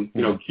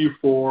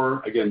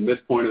 Q4, again,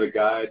 midpoint of the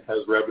guide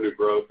has revenue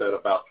growth at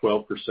about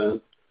 12%,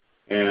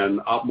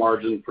 and op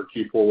margin for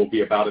Q4 will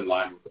be about in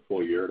line with the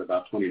full year at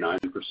about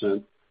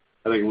 29%.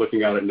 I think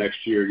looking at it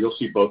next year, you'll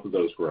see both of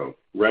those grow.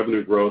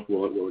 Revenue growth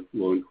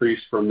will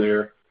increase from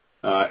there,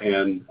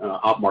 and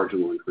op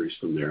margin will increase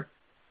from there.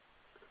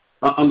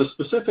 On the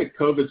specific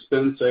COVID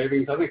spend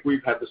savings, I think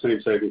we've had the same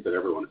savings that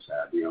everyone has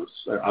had.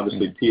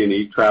 Obviously,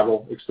 T&E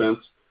travel expense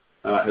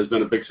has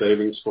been a big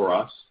savings for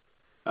us.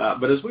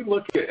 But as we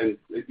look at, and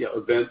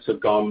events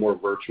have gone more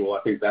virtual, I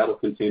think that'll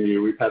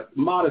continue. We've had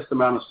modest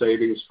amount of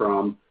savings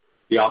from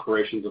the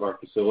operations of our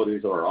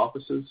facilities or our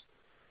offices.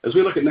 As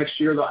we look at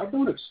next year, though, I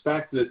don't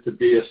expect it to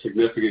be a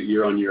significant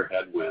year-on-year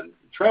headwind.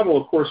 Travel,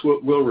 of course,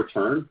 will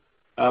return,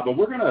 but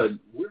we're gonna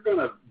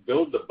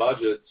build the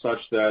budget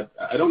such that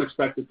I don't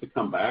expect it to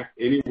come back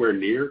anywhere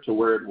near to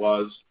where it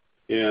was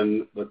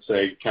in, let's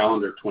say,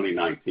 calendar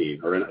 2019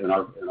 or in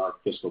our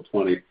fiscal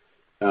 20.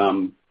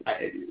 I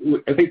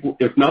think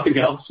if nothing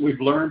else, we've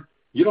learned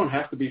you don't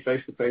have to be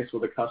face-to-face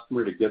with a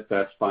customer to get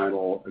that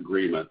final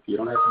agreement. You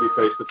don't have to be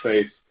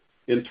face-to-face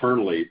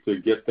internally to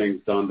get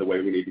things done the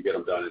way we need to get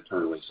them done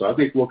internally. So I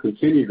think we'll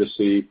continue to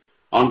see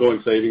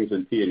ongoing savings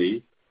in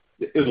T&E.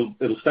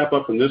 It'll step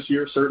up from this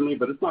year, certainly,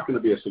 but it's not going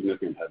to be a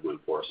significant headwind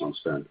for us on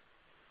spend.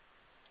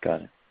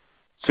 Got it.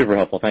 Super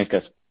helpful. Thanks,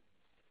 guys.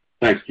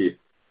 Thanks, Keith.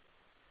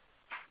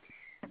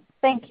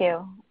 Thank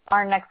you.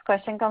 Our next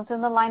question comes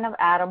from the line of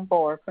Adam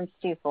Borg from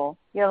Stifel.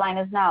 Your line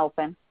is now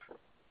open.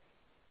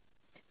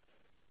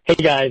 Hey,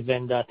 guys,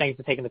 and thanks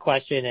for taking the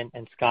question.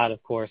 And Scott,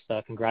 of course,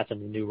 congrats on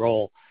the new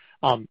role.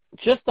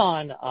 Just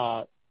on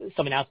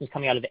some announcements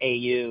coming out of the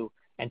AU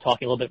and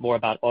talking a little bit more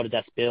about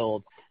Autodesk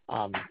Build.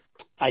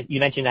 You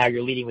mentioned how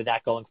you're leading with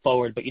that going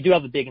forward, but you do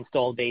have a big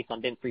installed base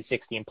on BIM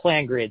 360 and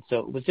PlanGrid.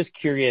 So I was just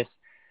curious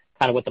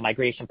kind of what the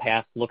migration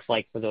path looks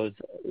like for those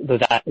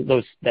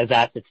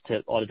assets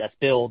to Autodesk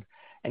Build.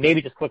 And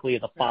maybe just quickly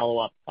as a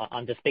follow-up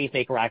on the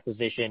Spacemaker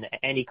acquisition,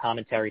 any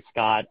commentary,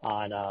 Scott,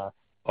 on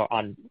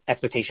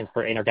expectations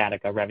for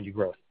inorganic revenue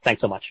growth?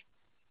 Thanks so much.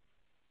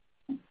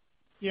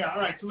 Yeah,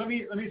 all right. So let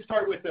me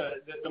start with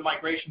the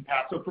migration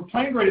path. So for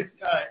PlanGrid,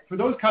 for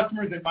those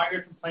customers that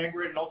migrate from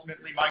PlanGrid and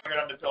ultimately migrate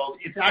onto Build,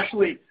 it's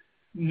actually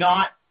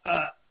not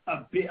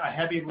a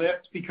heavy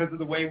lift because of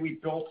the way we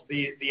built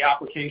the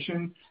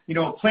application.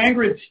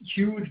 PlanGrid's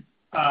huge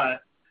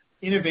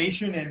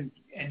innovation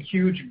and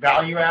huge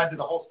value add to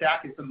the whole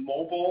stack is the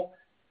mobile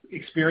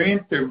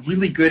experience. They're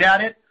really good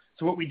at it.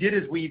 So what we did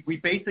is we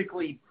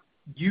basically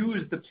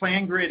used the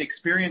PlanGrid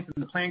experience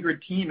and the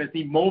PlanGrid team as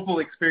the mobile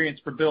experience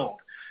for Build.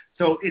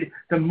 So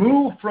the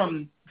move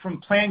from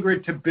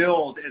PlanGrid to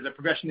Build as a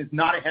progression is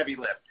not a heavy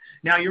lift.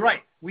 Now you're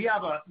right. We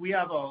have a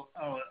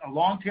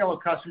long tail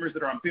of customers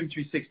that are on BIM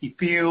 360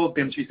 Field,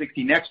 BIM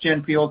 360 Next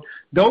Gen Field.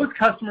 Those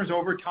customers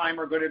over time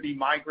are going to be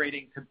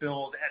migrating to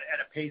Build at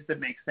a pace that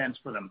makes sense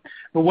for them.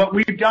 But what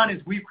we've done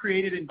is we've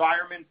created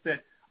environments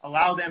that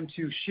allow them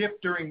to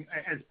shift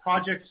as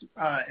projects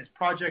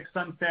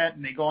sunset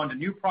and they go on to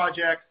new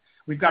projects.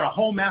 We've got a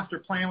whole master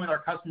plan with our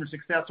customer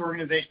success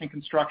organization and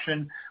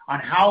construction on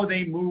how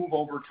they move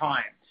over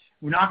time.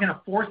 We're not going to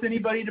force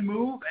anybody to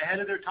move ahead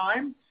of their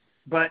time,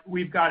 but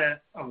we've got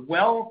a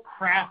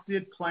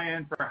well-crafted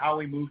plan for how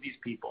we move these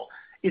people.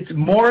 It's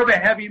more of a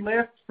heavy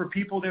lift for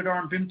people that are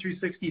on BIM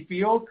 360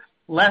 Field,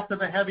 less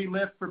of a heavy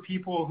lift for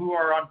people who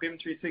are on BIM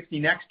 360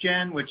 Next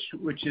Gen, which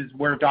is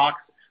where Autodesk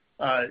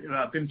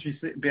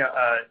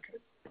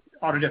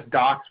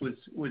Docs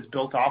was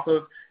built off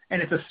of,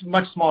 and it's a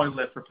much smaller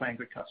lift for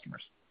PlanGrid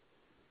customers.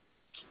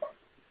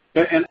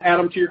 And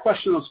Adam, to your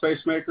question on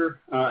Spacemaker,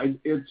 I'm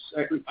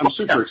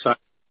super excited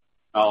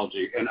about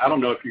technology, and I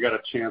don't know if you got a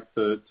chance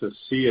to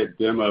see it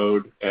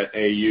demoed at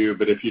AU,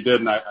 but if you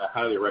didn't, I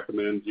highly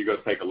recommend you go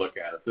take a look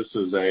at it. This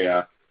is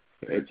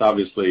it's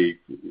obviously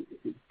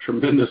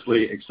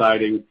tremendously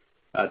exciting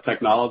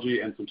technology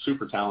and some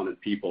super talented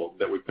people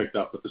that we picked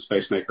up with the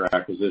Spacemaker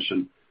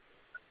acquisition.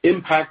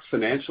 Impact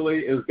financially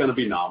is going to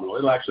be nominal.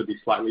 It'll actually be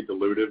slightly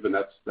dilutive, and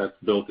that's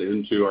built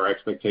into our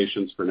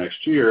expectations for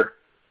next year.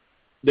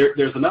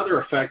 There's another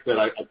effect that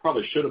I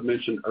probably should have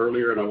mentioned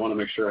earlier, and I want to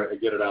make sure I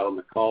get it out on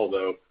the call,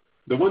 though.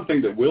 The one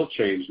thing that will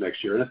change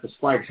next year, and it's a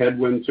slight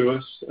headwind to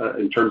us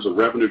in terms of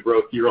revenue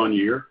growth year on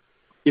year,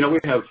 we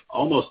have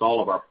almost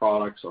all of our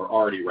products are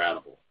already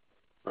ratable,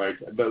 right?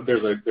 But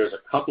there's a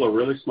couple of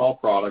really small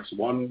products,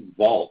 one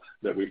Vault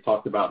that we've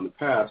talked about in the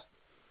past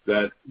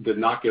that did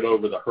not get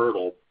over the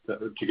hurdle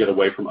to get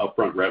away from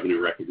upfront revenue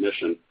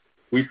recognition.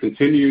 We've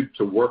continued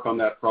to work on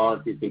that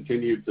product. We've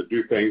continued to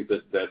do things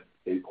that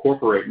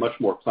incorporate much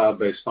more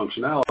cloud-based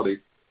functionality.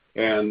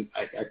 And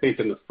I think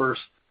in the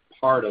first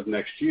part of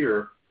next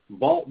year,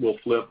 Vault will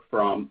flip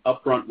from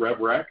upfront rev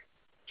rec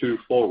to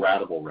full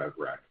ratable rev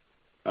rec.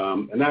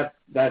 And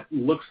that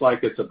looks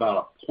like it's about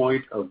a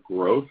point of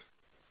growth.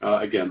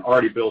 Again,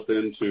 already built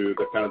into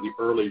the kind of the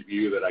early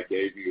view that I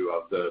gave you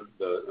of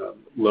the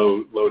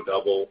low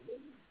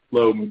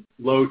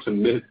to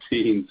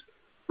mid-teens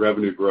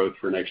revenue growth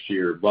for next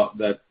year. But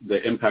that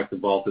the impact of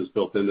Vault is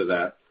built into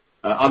that.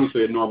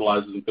 Obviously, it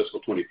normalizes in fiscal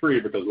 23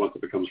 because once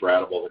it becomes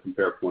ratable, the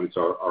compare points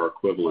are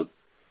equivalent.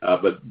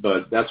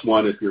 But that's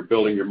one, if you're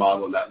building your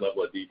model in that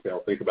level of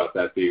detail, think about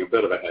that being a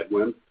bit of a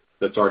headwind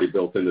that's already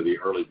built into the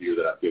early view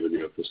that I've given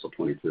you of fiscal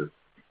 22.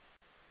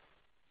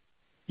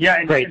 Yeah,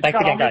 and great. Thanks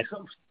Scott, again, guys.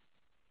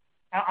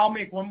 I'll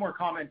make one more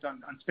comment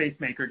on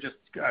SpaceMaker just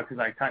because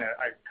I kind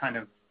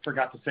of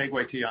forgot to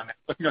segue to you on that.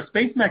 But,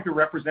 SpaceMaker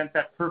represents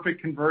that perfect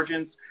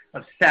convergence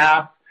of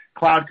SaaS,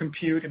 cloud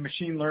compute, and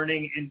machine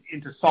learning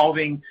into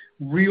solving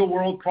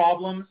real-world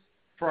problems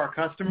for our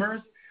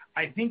customers.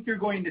 I think you're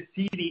going to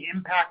see the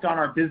impact on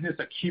our business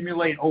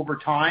accumulate over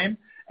time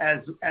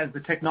as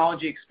the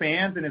technology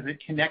expands and as it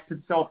connects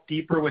itself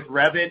deeper with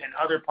Revit and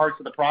other parts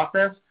of the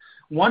process.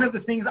 One of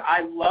the things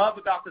I love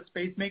about the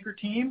SpaceMaker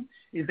team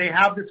is they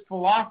have this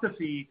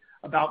philosophy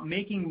about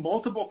making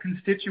multiple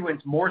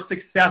constituents more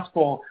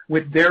successful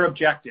with their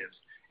objectives.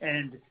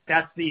 And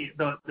that's the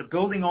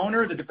building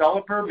owner, the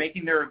developer,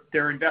 making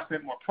their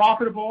investment more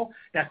profitable.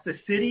 That's the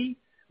city,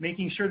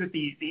 making sure that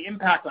the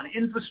impact on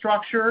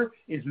infrastructure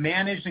is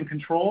managed and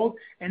controlled.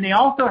 And they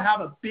also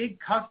have a big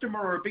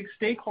customer or a big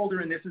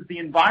stakeholder in this is the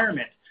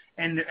environment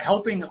and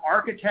helping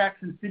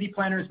architects and city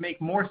planners make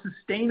more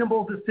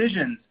sustainable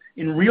decisions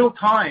in real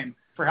time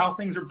for how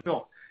things are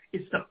built.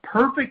 It's the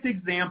perfect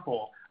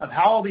example of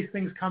how all these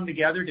things come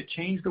together to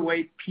change the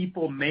way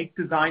people make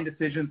design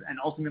decisions and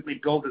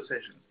ultimately build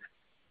decisions.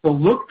 So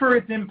look for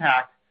its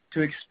impact to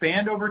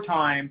expand over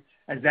time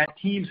as that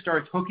team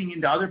starts hooking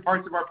into other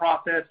parts of our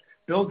process,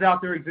 builds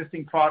out their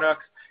existing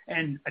products,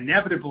 and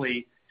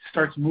inevitably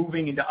starts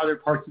moving into other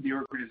parts of the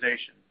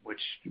organization, which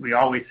we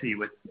always see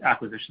with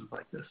acquisitions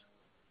like this.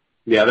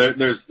 Yeah,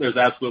 there's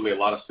absolutely a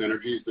lot of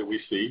synergies that we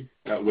see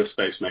with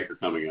SpaceMaker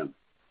coming in.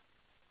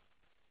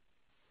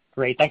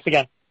 Great. Thanks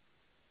again.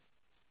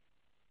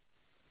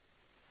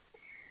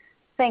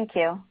 Thank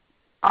you.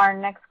 Our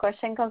next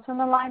question comes from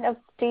the line of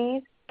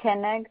Steve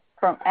Koenig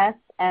from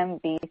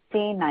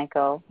SMBC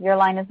Nikko. Your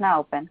line is now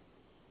open.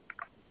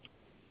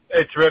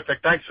 Hey, terrific.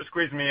 Thanks for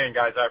squeezing me in,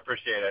 guys. I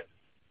appreciate it.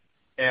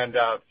 And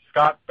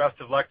Scott, best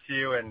of luck to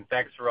you, and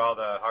thanks for all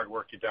the hard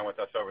work you've done with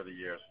us over the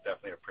years.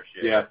 Definitely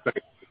appreciate it. Yeah,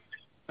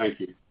 thank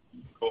you.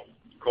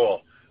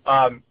 Cool.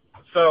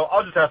 So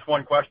I'll just ask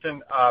one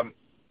question.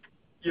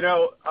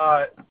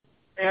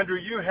 Andrew,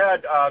 you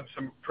had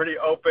some pretty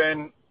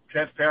open,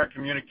 transparent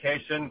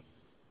communication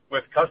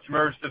with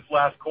customers this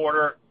last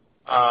quarter,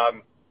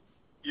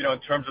 in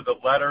terms of the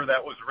letter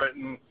that was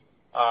written,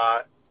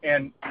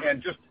 and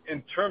just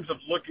in terms of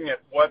looking at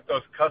what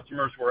those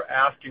customers were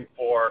asking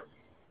for,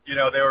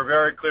 they were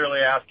very clearly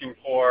asking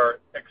for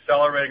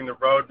accelerating the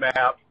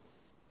roadmap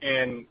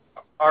in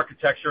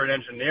architecture and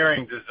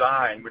engineering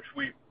design, which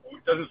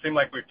doesn't seem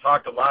like we've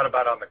talked a lot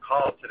about on the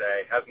call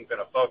today, hasn't been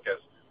a focus.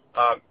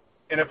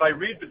 And if I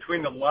read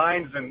between the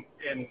lines in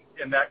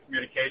that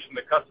communication,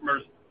 the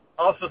customers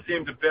also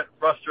seemed a bit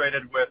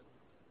frustrated with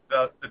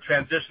the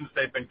transitions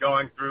they've been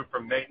going through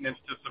from maintenance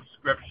to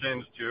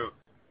subscriptions to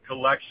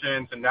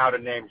collections and now to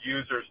named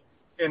users.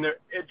 And it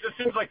just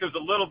seems like there's a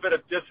little bit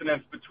of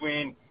dissonance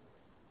between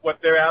what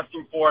they're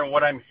asking for and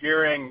what I'm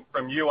hearing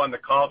from you on the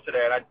call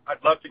today. And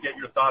I'd love to get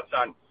your thoughts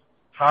on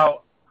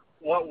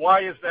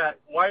why is there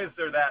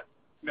that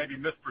maybe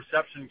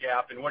misperception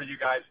gap, and what are you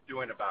guys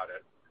doing about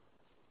it?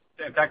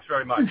 And thanks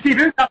very much. Steve,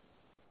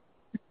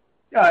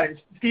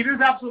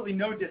 there's absolutely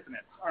no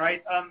dissonance, all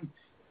right?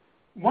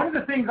 One of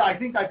the things I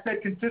think I've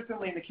said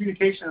consistently in the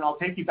communication, and I'll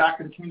take you back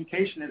to the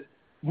communication, is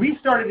we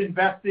started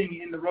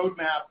investing in the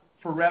roadmap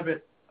for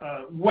Revit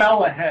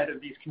well ahead of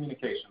these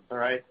communications, all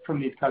right, from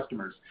these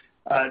customers,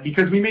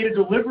 because we made a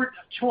deliberate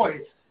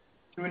choice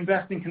to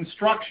invest in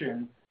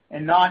construction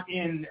and not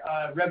in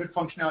Revit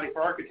functionality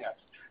for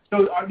architects.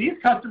 So these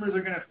customers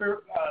are going to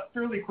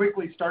fairly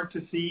quickly start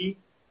to see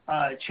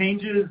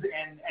changes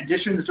and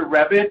additions to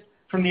Revit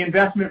from the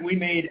investment we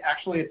made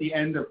actually at the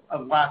end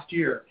of last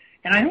year.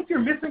 And I think you're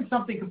missing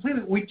something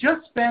completely. We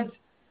just spent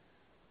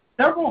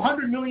several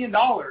 $100 million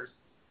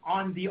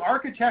on the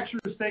architecture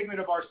segment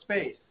of our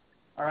space.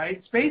 All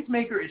right,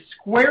 SpaceMaker is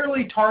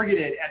squarely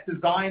targeted at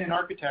design and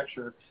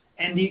architecture,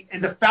 and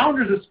the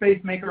founders of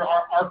SpaceMaker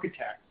are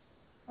architects.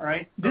 All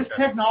right, this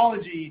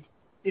technology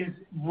is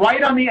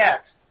right on the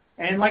X,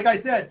 And like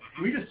I said,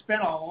 we just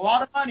spent a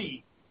lot of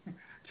money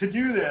to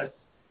do this.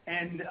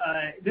 And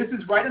this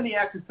is right on the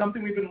X. It's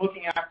something we've been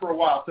looking at for a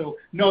while. So,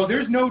 no,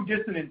 there's no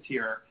dissonance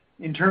here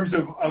in terms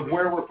of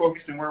where we're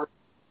focused and where we're.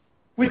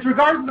 With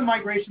regards to the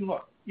migration,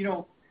 look,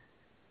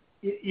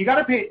 you got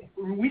to pay.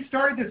 We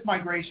started this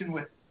migration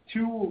with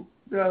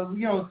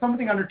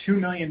something under 2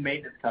 million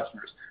maintenance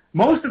customers.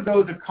 Most of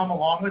those have come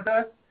along with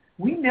us.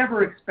 We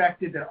never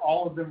expected that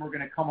all of them were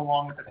going to come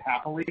along with us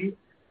happily.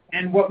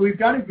 And what we've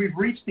done is we've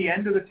reached the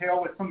end of the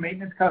tail with some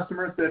maintenance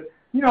customers that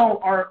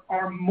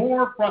are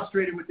more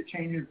frustrated with the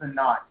changes than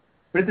not.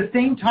 But at the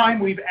same time,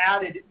 we've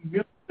added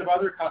millions of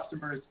other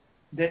customers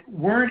that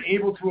weren't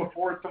able to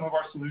afford some of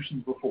our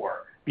solutions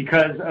before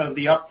because of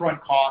the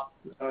upfront costs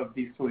of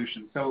these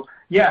solutions. So,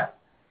 yes,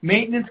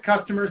 maintenance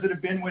customers that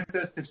have been with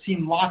us have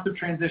seen lots of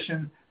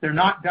transitions. They're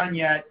not done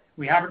yet.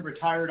 We haven't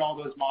retired all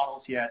those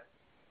models yet.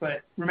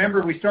 But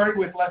remember, we started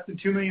with less than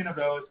 2 million of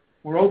those.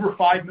 We're over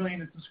 5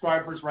 million in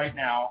subscribers right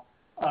now.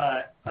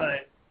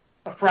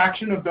 A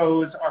fraction of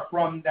those are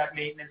from that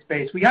maintenance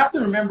base. We have to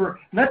remember,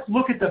 let's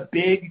look at the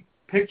big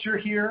picture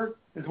here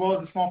as well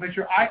as the small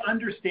picture. I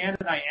understand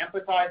and I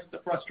empathize with the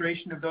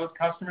frustration of those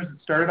customers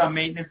that started on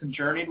maintenance and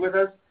journeyed with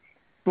us,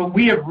 but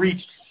we have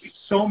reached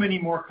so many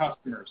more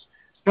customers,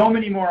 so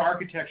many more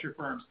architecture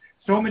firms,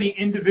 so many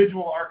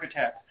individual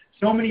architects,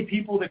 so many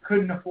people that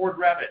couldn't afford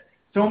Revit,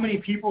 so many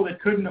people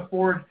that couldn't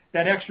afford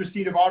that extra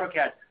seat of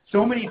AutoCAD,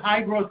 so many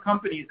high-growth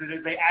companies that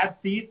as they add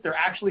seats, they're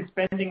actually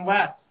spending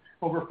less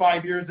over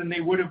 5 years than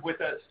they would have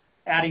with us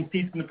adding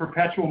seats in the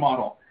perpetual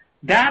model.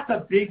 That's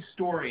a big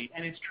story,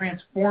 and it's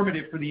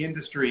transformative for the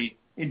industry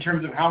in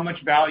terms of how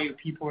much value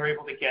people are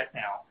able to get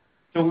now.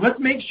 So let's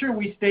make sure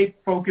we stay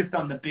focused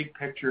on the big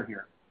picture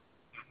here.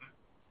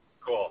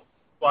 Cool.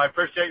 Well, I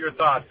appreciate your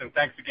thoughts, and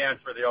thanks again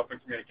for the open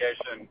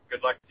communication.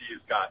 Good luck to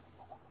you, Scott.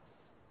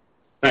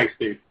 Thanks,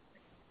 Steve.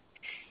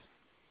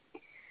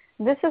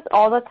 This is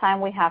all the time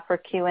we have for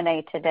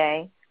Q&A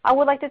today. I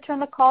would like to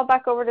turn the call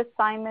back over to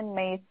Simon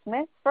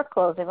Mays-Smith for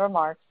closing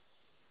remarks.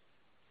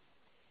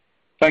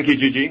 Thank you,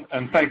 Gigi,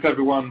 and thanks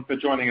everyone for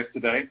joining us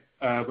today.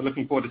 We're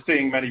looking forward to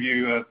seeing many of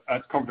you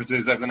at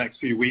conferences over the next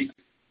few weeks.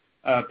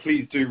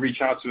 Please do reach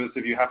out to us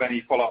if you have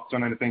any follow-ups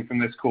on anything from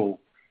this call.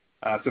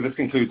 So this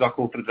concludes our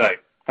call for today.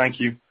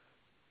 Thank you.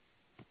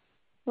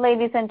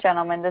 Ladies and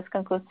gentlemen, this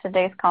concludes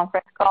today's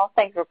conference call.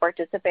 Thank you for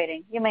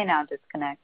participating. You may now disconnect.